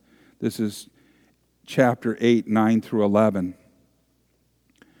Romans. This is chapter 8, 9 through 11.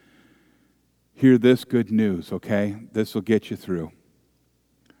 Hear this good news, okay? This will get you through.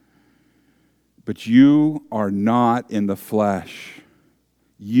 But you are not in the flesh.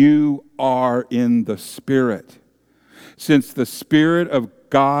 You are in the Spirit, since the Spirit of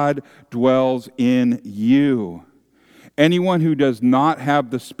God dwells in you. Anyone who does not have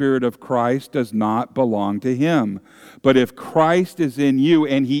the Spirit of Christ does not belong to him. But if Christ is in you,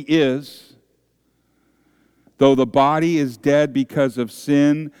 and he is, though the body is dead because of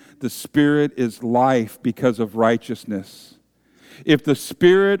sin, the Spirit is life because of righteousness. If the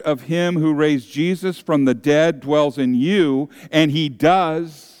Spirit of him who raised Jesus from the dead dwells in you, and he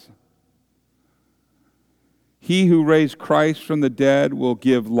does, he who raised Christ from the dead will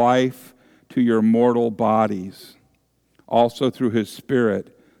give life to your mortal bodies, also through his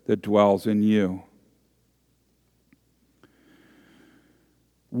Spirit that dwells in you.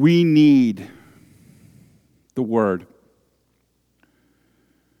 We need the Word.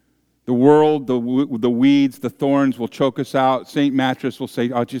 The world, the weeds, the thorns will choke us out. St. Mattress will say,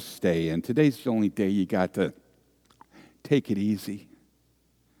 "Oh, just stay in. Today's the only day you got to take it easy."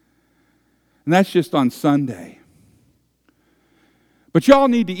 And that's just on Sunday. But y'all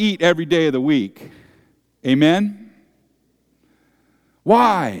need to eat every day of the week. Amen?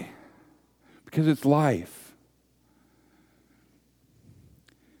 Why? Because it's life.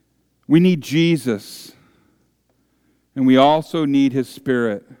 We need Jesus. And we also need his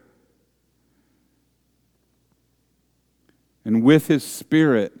Spirit. And with his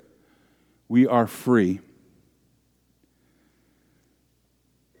Spirit, we are free.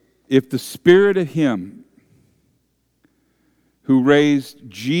 If the Spirit of him who raised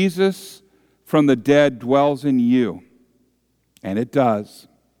Jesus from the dead dwells in you, and it does,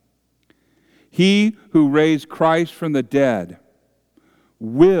 he who raised Christ from the dead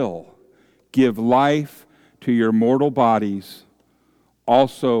will give life to your mortal bodies,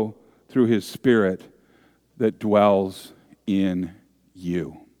 also through his Spirit that dwells in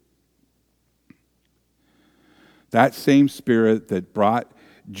you. That same Spirit that brought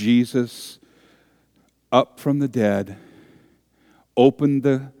Jesus up from the dead opened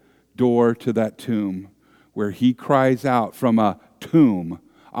the door to that tomb where he cries out from a tomb,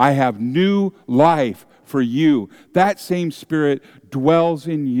 "I have new life for you." That same Spirit dwells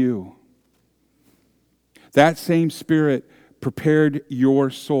in you. That same Spirit prepared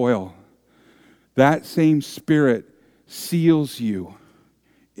your soil. That same Spirit seals you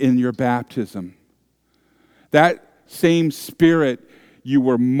in your baptism. That same Spirit, you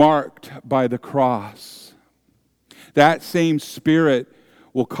were marked by the cross. That same Spirit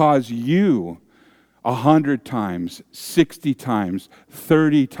will cause you 100 times, 60 times,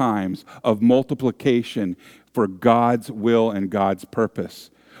 30 times of multiplication for God's will and God's purpose,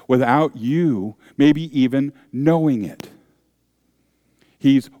 without you maybe even knowing it.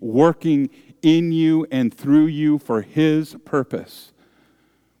 He's working in you and through you for His purpose.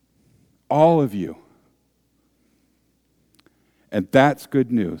 All of you. And that's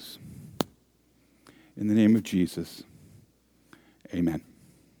good news. In the name of Jesus, amen.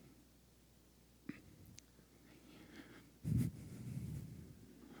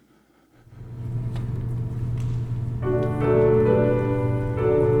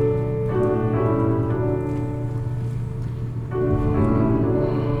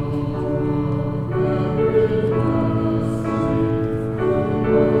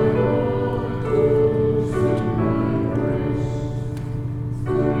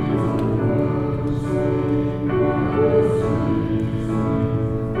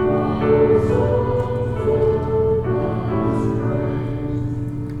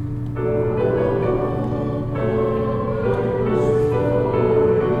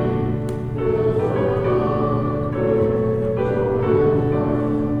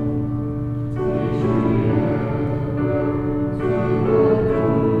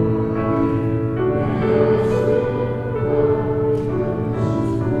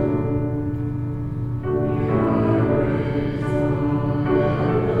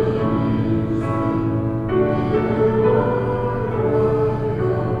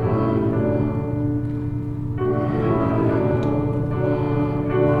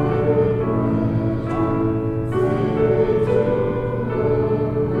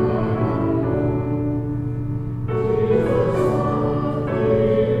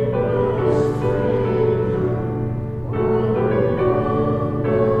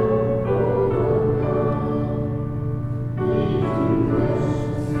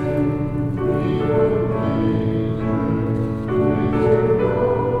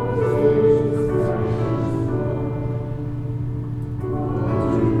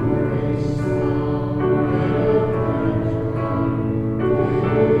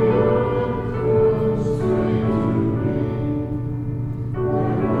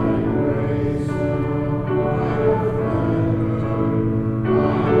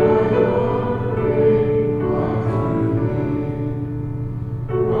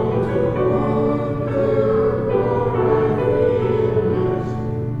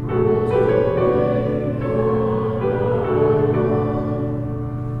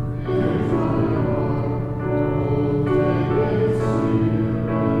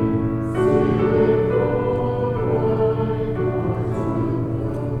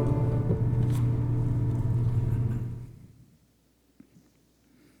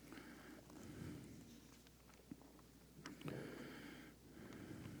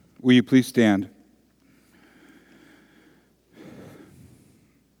 Will you please stand?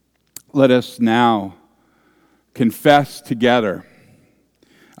 Let us now confess together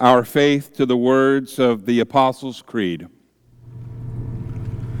our faith to the words of the Apostles' Creed.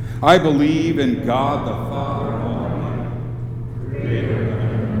 I believe in God the Father Almighty, creator of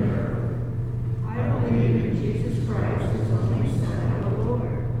heaven and earth. I believe in Jesus Christ, His only Son, our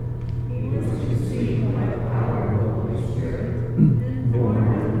Lord. He was conceived by the power of the Holy Spirit, and born of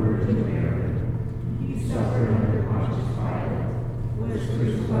the Virgin Mary. He suffered under Pontius Pilate, was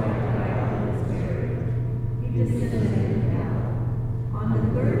crucified, died, and was buried. He descended into hell. On the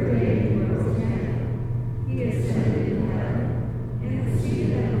third day He rose again. He ascended into heaven, and is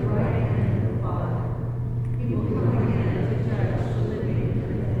seated at the right hand of the Father. He will come again to judge the living and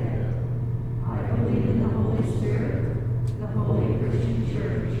the dead. I believe in the Holy Spirit, the holy Christian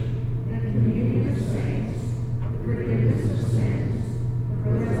Church, the communion of saints, the forgiveness of sins, the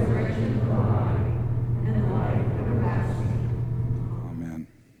resurrection of the body, and life everlasting. Amen.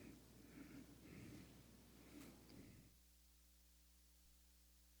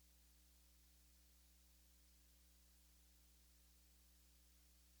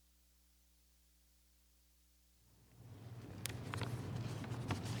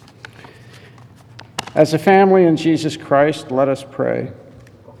 As a family in Jesus Christ, let us pray.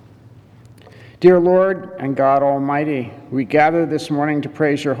 Dear Lord and God Almighty, we gather this morning to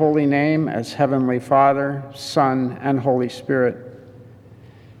praise your holy name as Heavenly Father, Son, and Holy Spirit.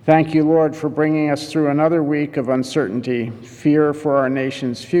 Thank you, Lord, for bringing us through another week of uncertainty, fear for our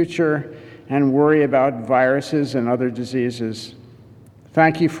nation's future, and worry about viruses and other diseases.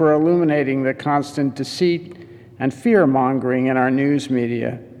 Thank you for illuminating the constant deceit and fear-mongering in our news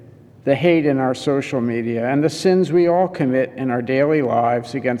media, the hate in our social media, and the sins we all commit in our daily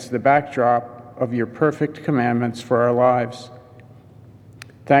lives against the backdrop of your perfect commandments for our lives.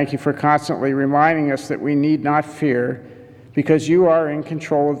 Thank you for constantly reminding us that we need not fear because you are in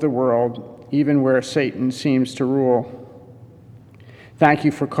control of the world, even where Satan seems to rule. Thank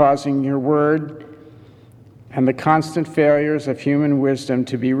you for causing your word and the constant failures of human wisdom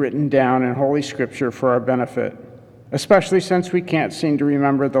to be written down in Holy Scripture for our benefit, especially since we can't seem to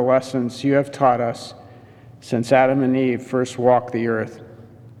remember the lessons you have taught us since Adam and Eve first walked the earth.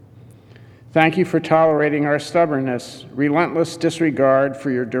 Thank you for tolerating our stubbornness, relentless disregard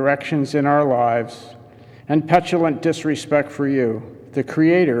for your directions in our lives, and petulant disrespect for you, the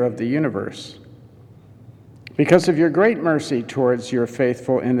creator of the universe. Because of your great mercy towards your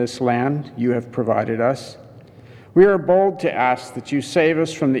faithful in this land you have provided us, we are bold to ask that you save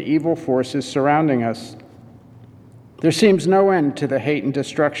us from the evil forces surrounding us. There seems no end to the hate and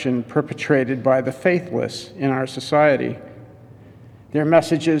destruction perpetrated by the faithless in our society. Their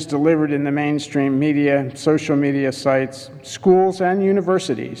messages delivered in the mainstream media, social media sites, schools, and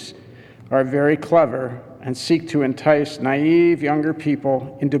universities are very clever and seek to entice naive younger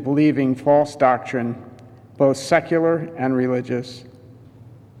people into believing false doctrine, both secular and religious.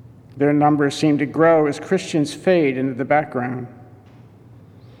 Their numbers seem to grow as Christians fade into the background.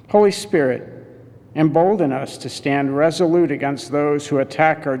 Holy Spirit, embolden us to stand resolute against those who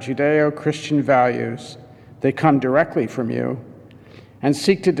attack our Judeo-Christian values that come directly from you and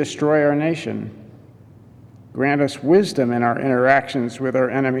seek to destroy our nation. Grant us wisdom in our interactions with our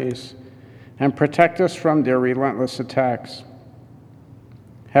enemies and protect us from their relentless attacks.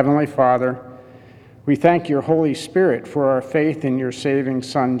 Heavenly Father, we thank your Holy Spirit for our faith in your saving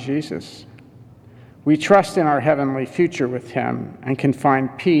Son, Jesus. We trust in our heavenly future with him and can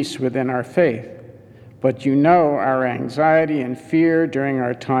find peace within our faith, but you know our anxiety and fear during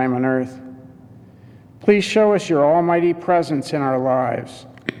our time on earth. Please show us your almighty presence in our lives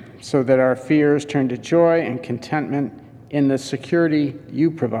so that our fears turn to joy and contentment in the security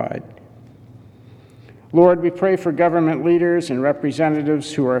you provide. Lord, we pray for government leaders and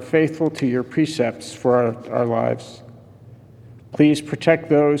representatives who are faithful to your precepts for our lives. Please protect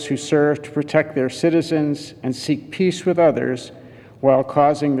those who serve to protect their citizens and seek peace with others while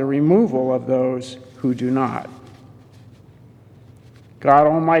causing the removal of those who do not. God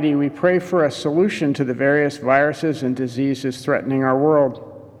Almighty, we pray for a solution to the various viruses and diseases threatening our world.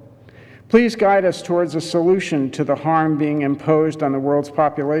 Please guide us towards a solution to the harm being imposed on the world's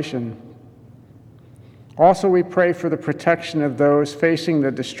population. Also, we pray for the protection of those facing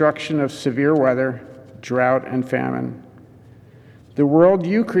the destruction of severe weather, drought, and famine. The world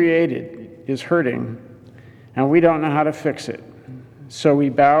you created is hurting, and we don't know how to fix it. So we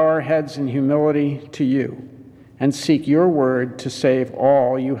bow our heads in humility to you and seek your word to save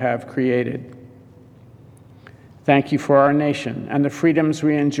all you have created. Thank you for our nation and the freedoms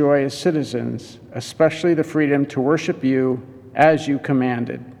we enjoy as citizens, especially the freedom to worship you as you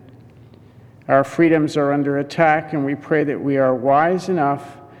commanded. Our freedoms are under attack, and we pray that we are wise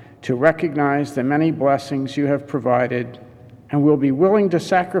enough to recognize the many blessings you have provided and will be willing to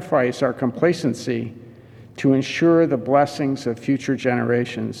sacrifice our complacency to ensure the blessings of future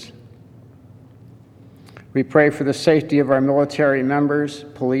generations. We pray for the safety of our military members,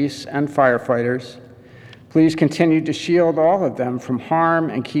 police, and firefighters. Please continue to shield all of them from harm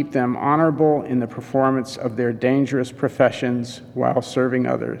and keep them honorable in the performance of their dangerous professions while serving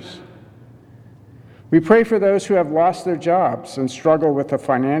others. We pray for those who have lost their jobs and struggle with the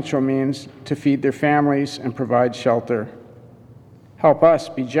financial means to feed their families and provide shelter. Help us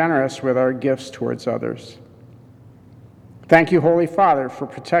be generous with our gifts towards others. Thank you, Holy Father, for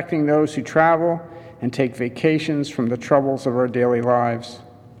protecting those who travel and take vacations from the troubles of our daily lives.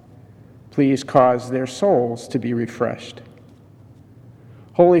 Please cause their souls to be refreshed.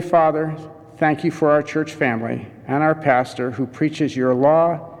 Holy Father, thank you for our church family and our pastor who preaches your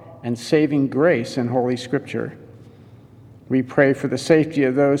law and saving grace in Holy Scripture. We pray for the safety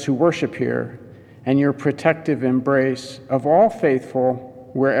of those who worship here and your protective embrace of all faithful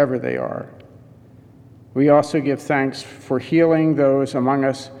wherever they are. We also give thanks for healing those among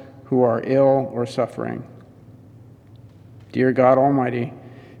us who are ill or suffering. Dear God Almighty,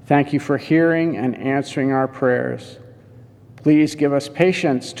 thank you for hearing and answering our prayers. Please give us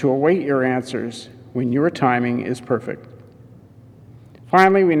patience to await your answers when your timing is perfect.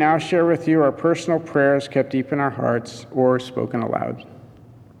 Finally, we now share with you our personal prayers kept deep in our hearts or spoken aloud.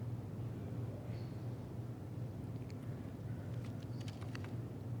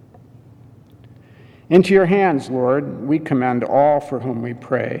 Into your hands, Lord, we commend all for whom we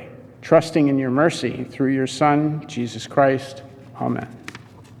pray, trusting in your mercy through your Son, Jesus Christ. Amen.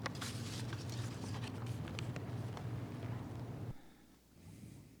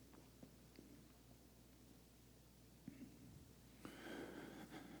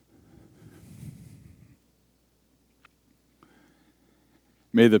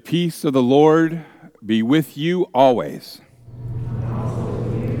 May the peace of the Lord be with you always.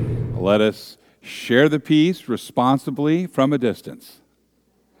 Let us share the peace responsibly from a distance.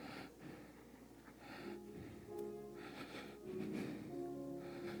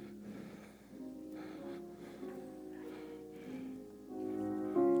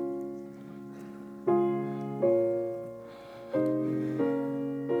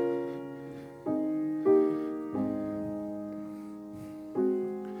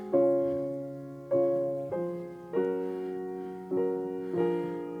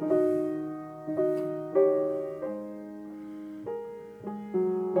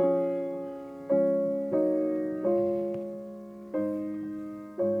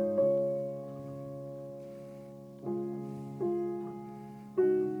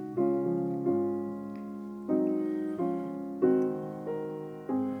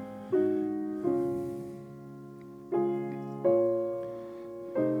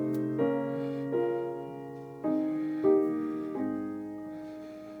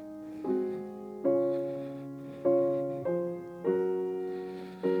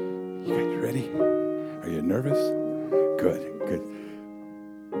 You guys ready? Are you nervous? Good, good.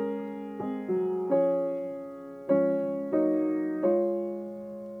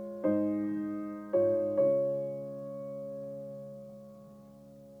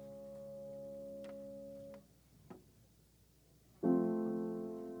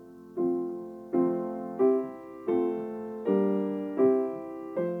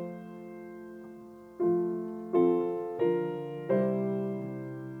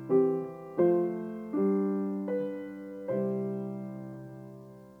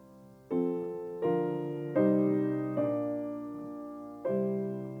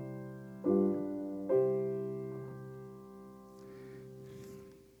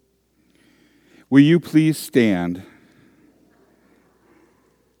 Will you please stand?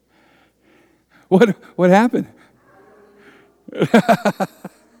 What happened?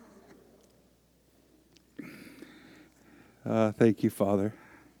 Thank you, Father.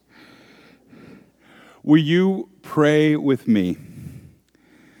 Will you pray with me?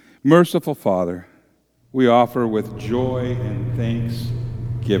 Merciful Father, we offer with joy and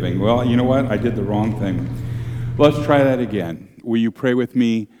thanksgiving. Well, you know what? I did the wrong thing. Let's try that again. Will you pray with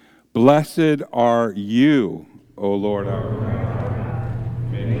me? Blessed are you, O Lord our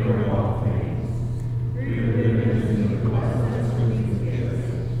God, maker of all things. For your goodness and blessed us with these gifts.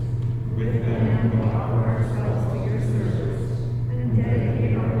 With them we offer ourselves to your service and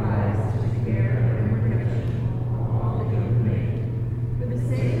dedicate our lives to the care and protection of all that you have made. For the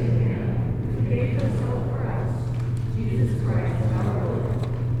sake of him who gave himself for us, Jesus Christ our Lord.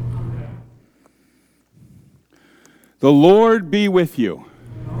 Amen. The Lord be with you.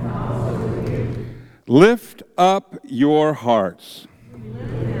 Lift up your hearts.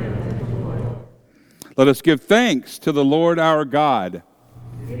 Let us give thanks to the Lord our God.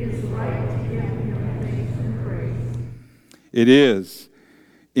 It is right to give him thanks and praise. It is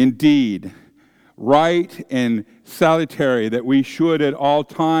indeed right and salutary that we should at all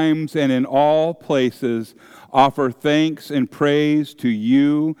times and in all places offer thanks and praise to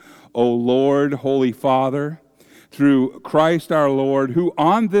you, O Lord, Holy Father, through Christ our Lord, who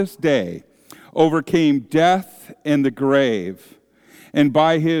on this day overcame death and the grave, and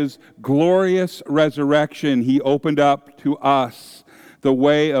by his glorious resurrection he opened up to us the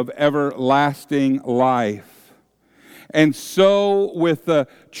way of everlasting life. And so with the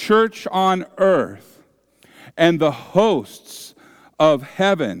church on earth and the hosts of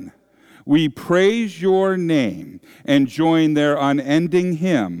heaven, we praise your name and join their unending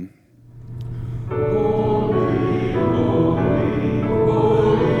hymn.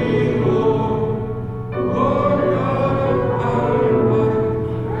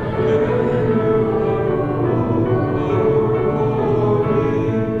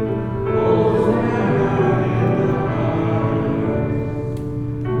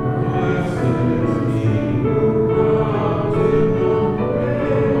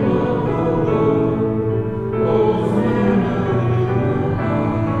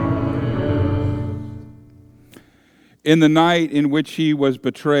 In the night in which he was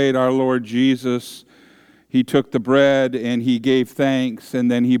betrayed, our Lord Jesus, he took the bread and he gave thanks, and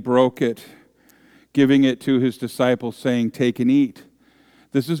then he broke it, giving it to his disciples, saying, "Take and eat.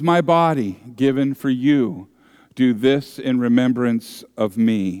 This is my body given for you. Do this in remembrance of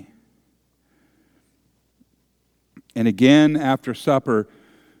me." And again, after supper,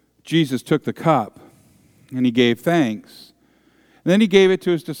 Jesus took the cup and he gave thanks. And then he gave it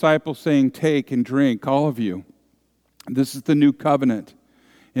to his disciples, saying, "Take and drink, all of you. This is the new covenant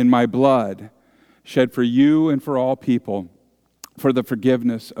in my blood, shed for you and for all people, for the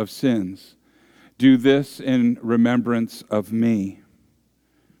forgiveness of sins. Do this in remembrance of me."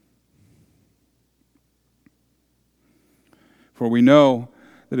 For we know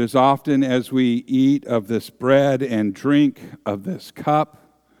that as often as we eat of this bread and drink of this cup,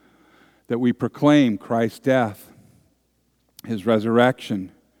 that we proclaim Christ's death, his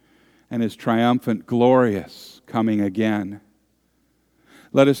resurrection, and his triumphant, glorious coming again.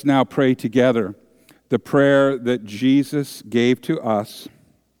 Let us now pray together the prayer that Jesus gave to us.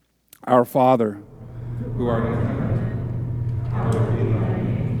 Our Father, who art in heaven, hallowed be thy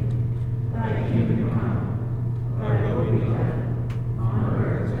name. Thy kingdom come, thy will be done, on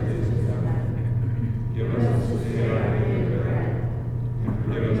earth as it is in heaven. Give us this day our daily bread, and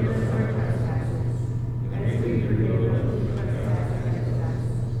forgive us our trespasses, as we forgive those who trespass against us.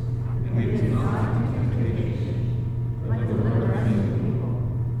 And lead us not into temptation, but deliver us from evil.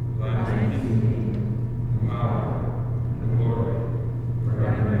 For thine is the kingdom, the power, and the glory,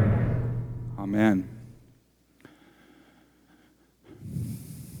 forever and ever. Amen.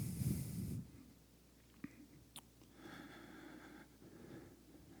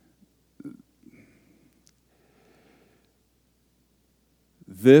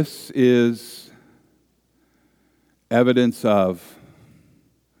 This is evidence of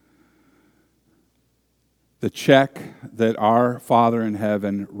the check that our Father in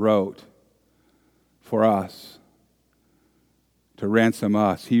heaven wrote for us to ransom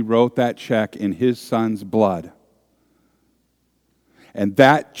us. He wrote that check in his Son's blood. And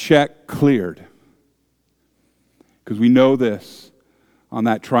that check cleared. Because we know this on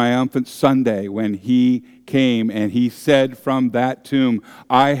that triumphant Sunday when he came and he said from that tomb,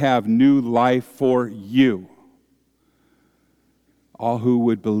 I have new life for you. All who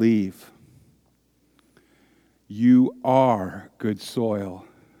would believe. You are good soil,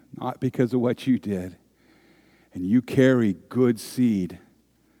 not because of what you did. And you carry good seed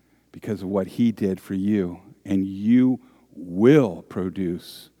because of what he did for you. And you will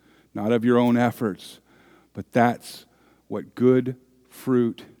produce, not of your own efforts, but that's what good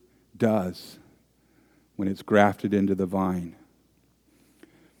fruit does when it's grafted into the vine.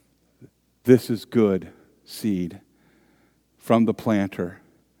 This is good seed from the planter.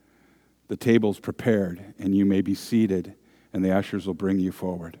 The table's prepared, and you may be seated, and the ushers will bring you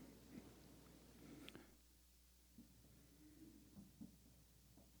forward.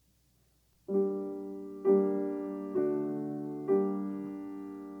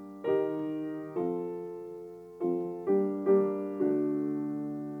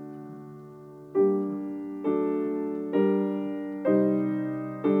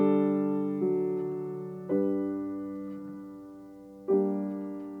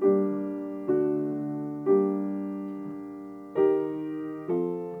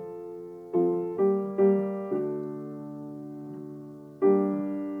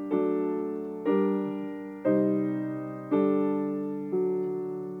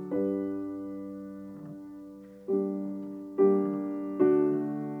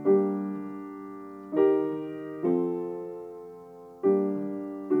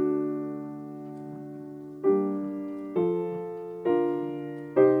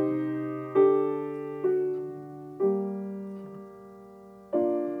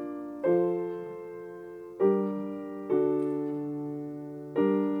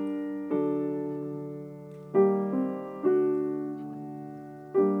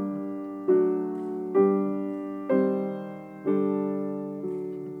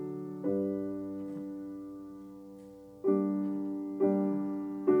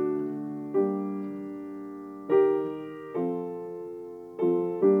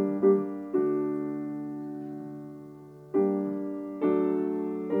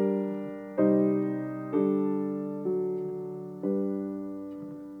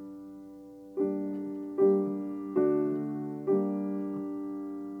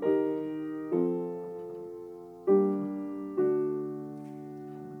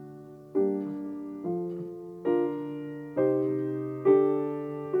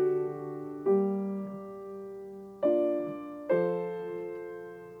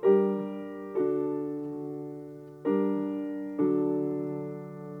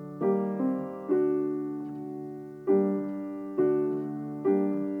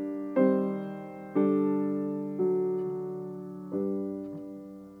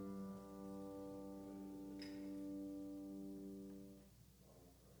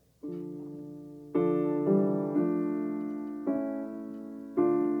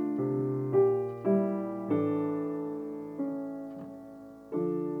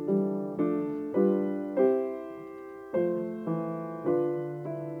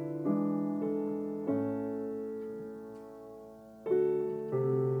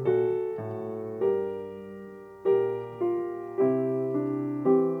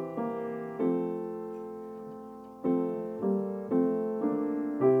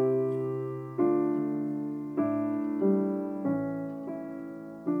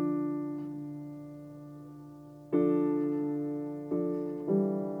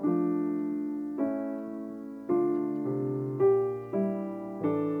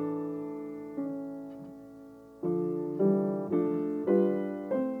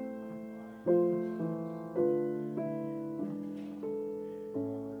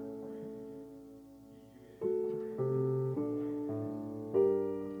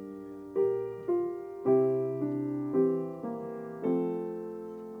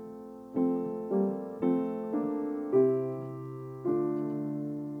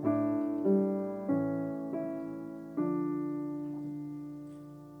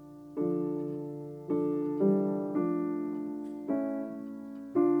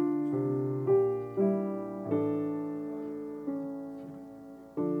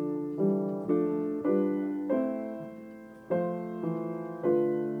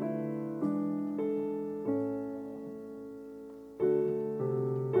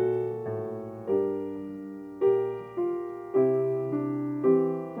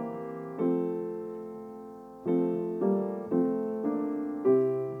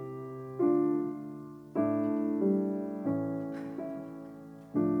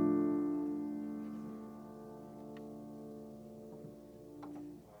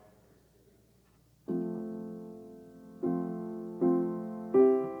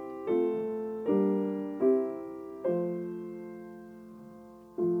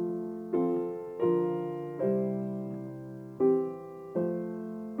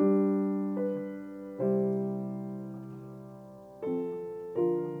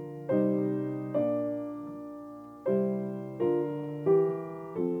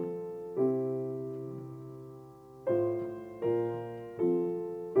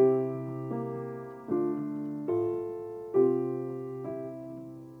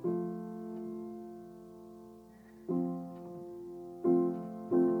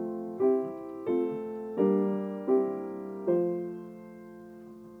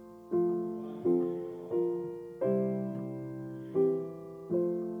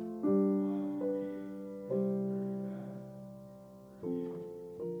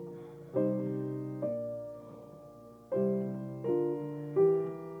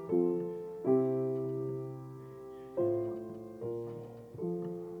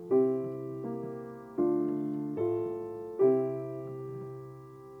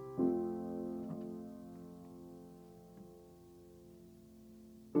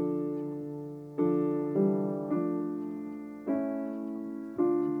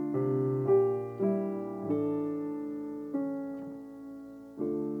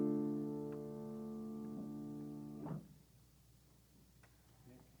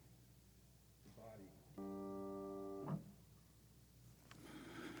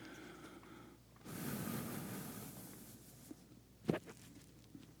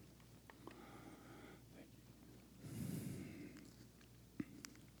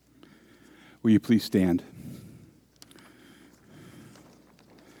 Will you please stand?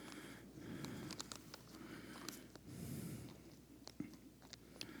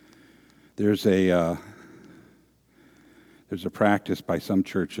 There's a practice by some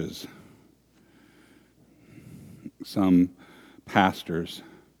churches, some pastors,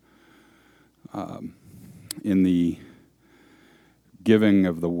 in the giving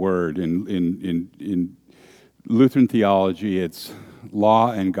of the word. In Lutheran theology, it's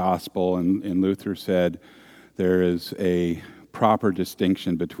law and gospel, and Luther said there is a proper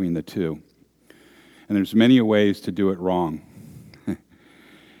distinction between the two. And there's many ways to do it wrong.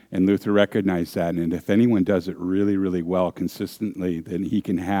 And Luther recognized that, and if anyone does it really, really well, consistently, then he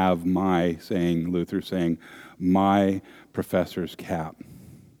can have Luther saying, my professor's cap.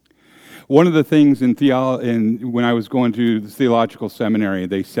 One of the things when I was going to the theological seminary,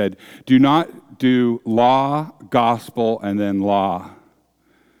 they said, do not do law, gospel, and then law.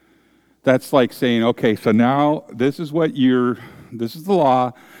 That's like saying, okay, so now this is the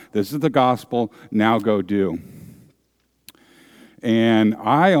law, this is the gospel, now go do. And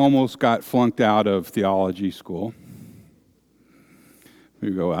I almost got flunked out of theology school. You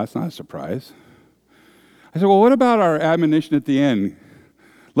go, that's not a surprise. I said, well, what about our admonition at the end?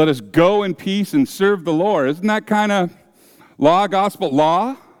 Let us go in peace and serve the Lord. Isn't that kind of law, gospel,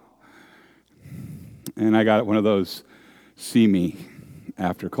 law? And I got one of those, see me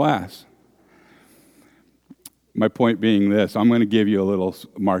after class. My point being this, I'm going to give you a little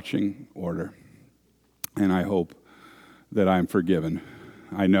marching order. And I hope that I'm forgiven.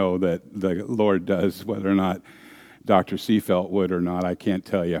 I know that the Lord does, whether or not Dr. Seefelt would or not, I can't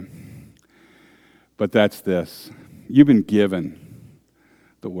tell you. But that's this. You've been given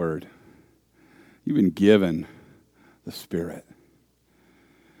the Word. You've been given the Spirit.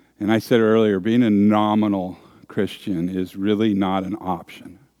 And I said earlier, being a nominal Christian is really not an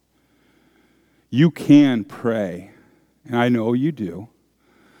option. You can pray, and I know you do,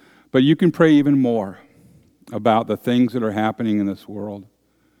 but you can pray even more about the things that are happening in this world.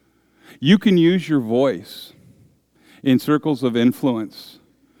 You can use your voice in circles of influence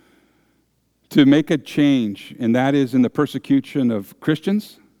to make a change, and that is in the persecution of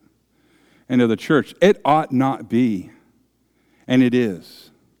Christians and of the church. It ought not be, and it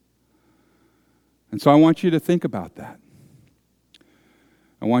is. And so I want you to think about that.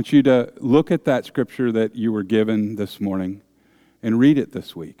 I want you to look at that scripture that you were given this morning and read it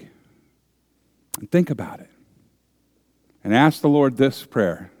this week. And think about it. And ask the Lord this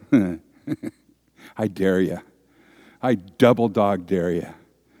prayer. I dare you. I double dog dare you.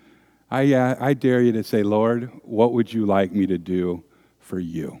 I dare you to say, Lord, what would you like me to do for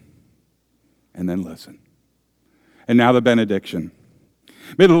you? And then listen. And now the benediction.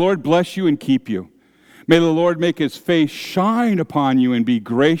 May the Lord bless you and keep you. May the Lord make his face shine upon you and be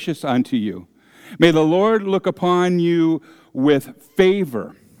gracious unto you. May the Lord look upon you with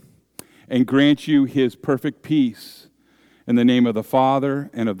favor and grant you his perfect peace. In the name of the Father,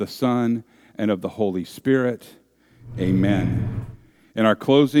 and of the Son, and of the Holy Spirit. Amen. And our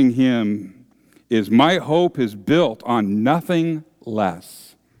closing hymn is My Hope is Built on Nothing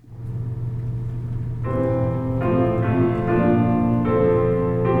Less.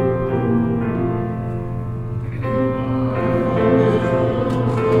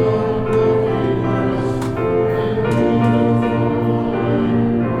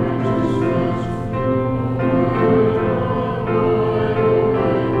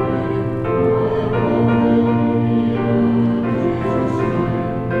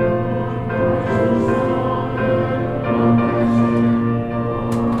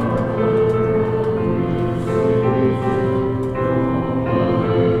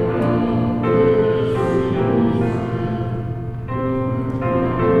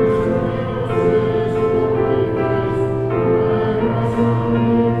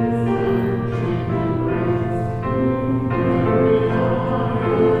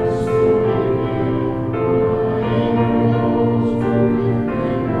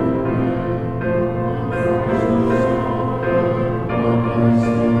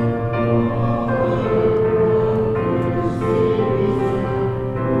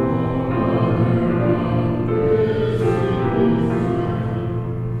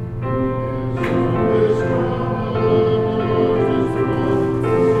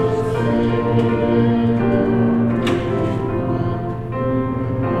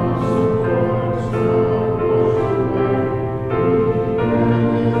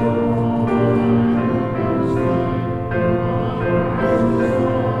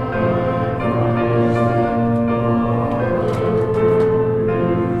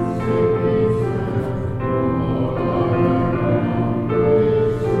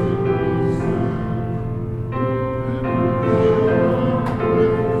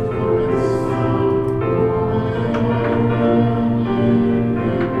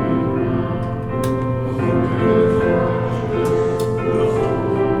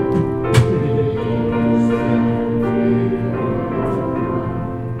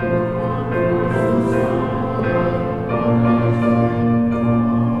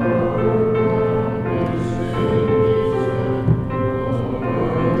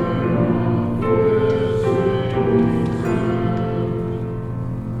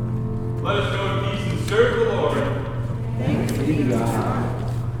 be to God.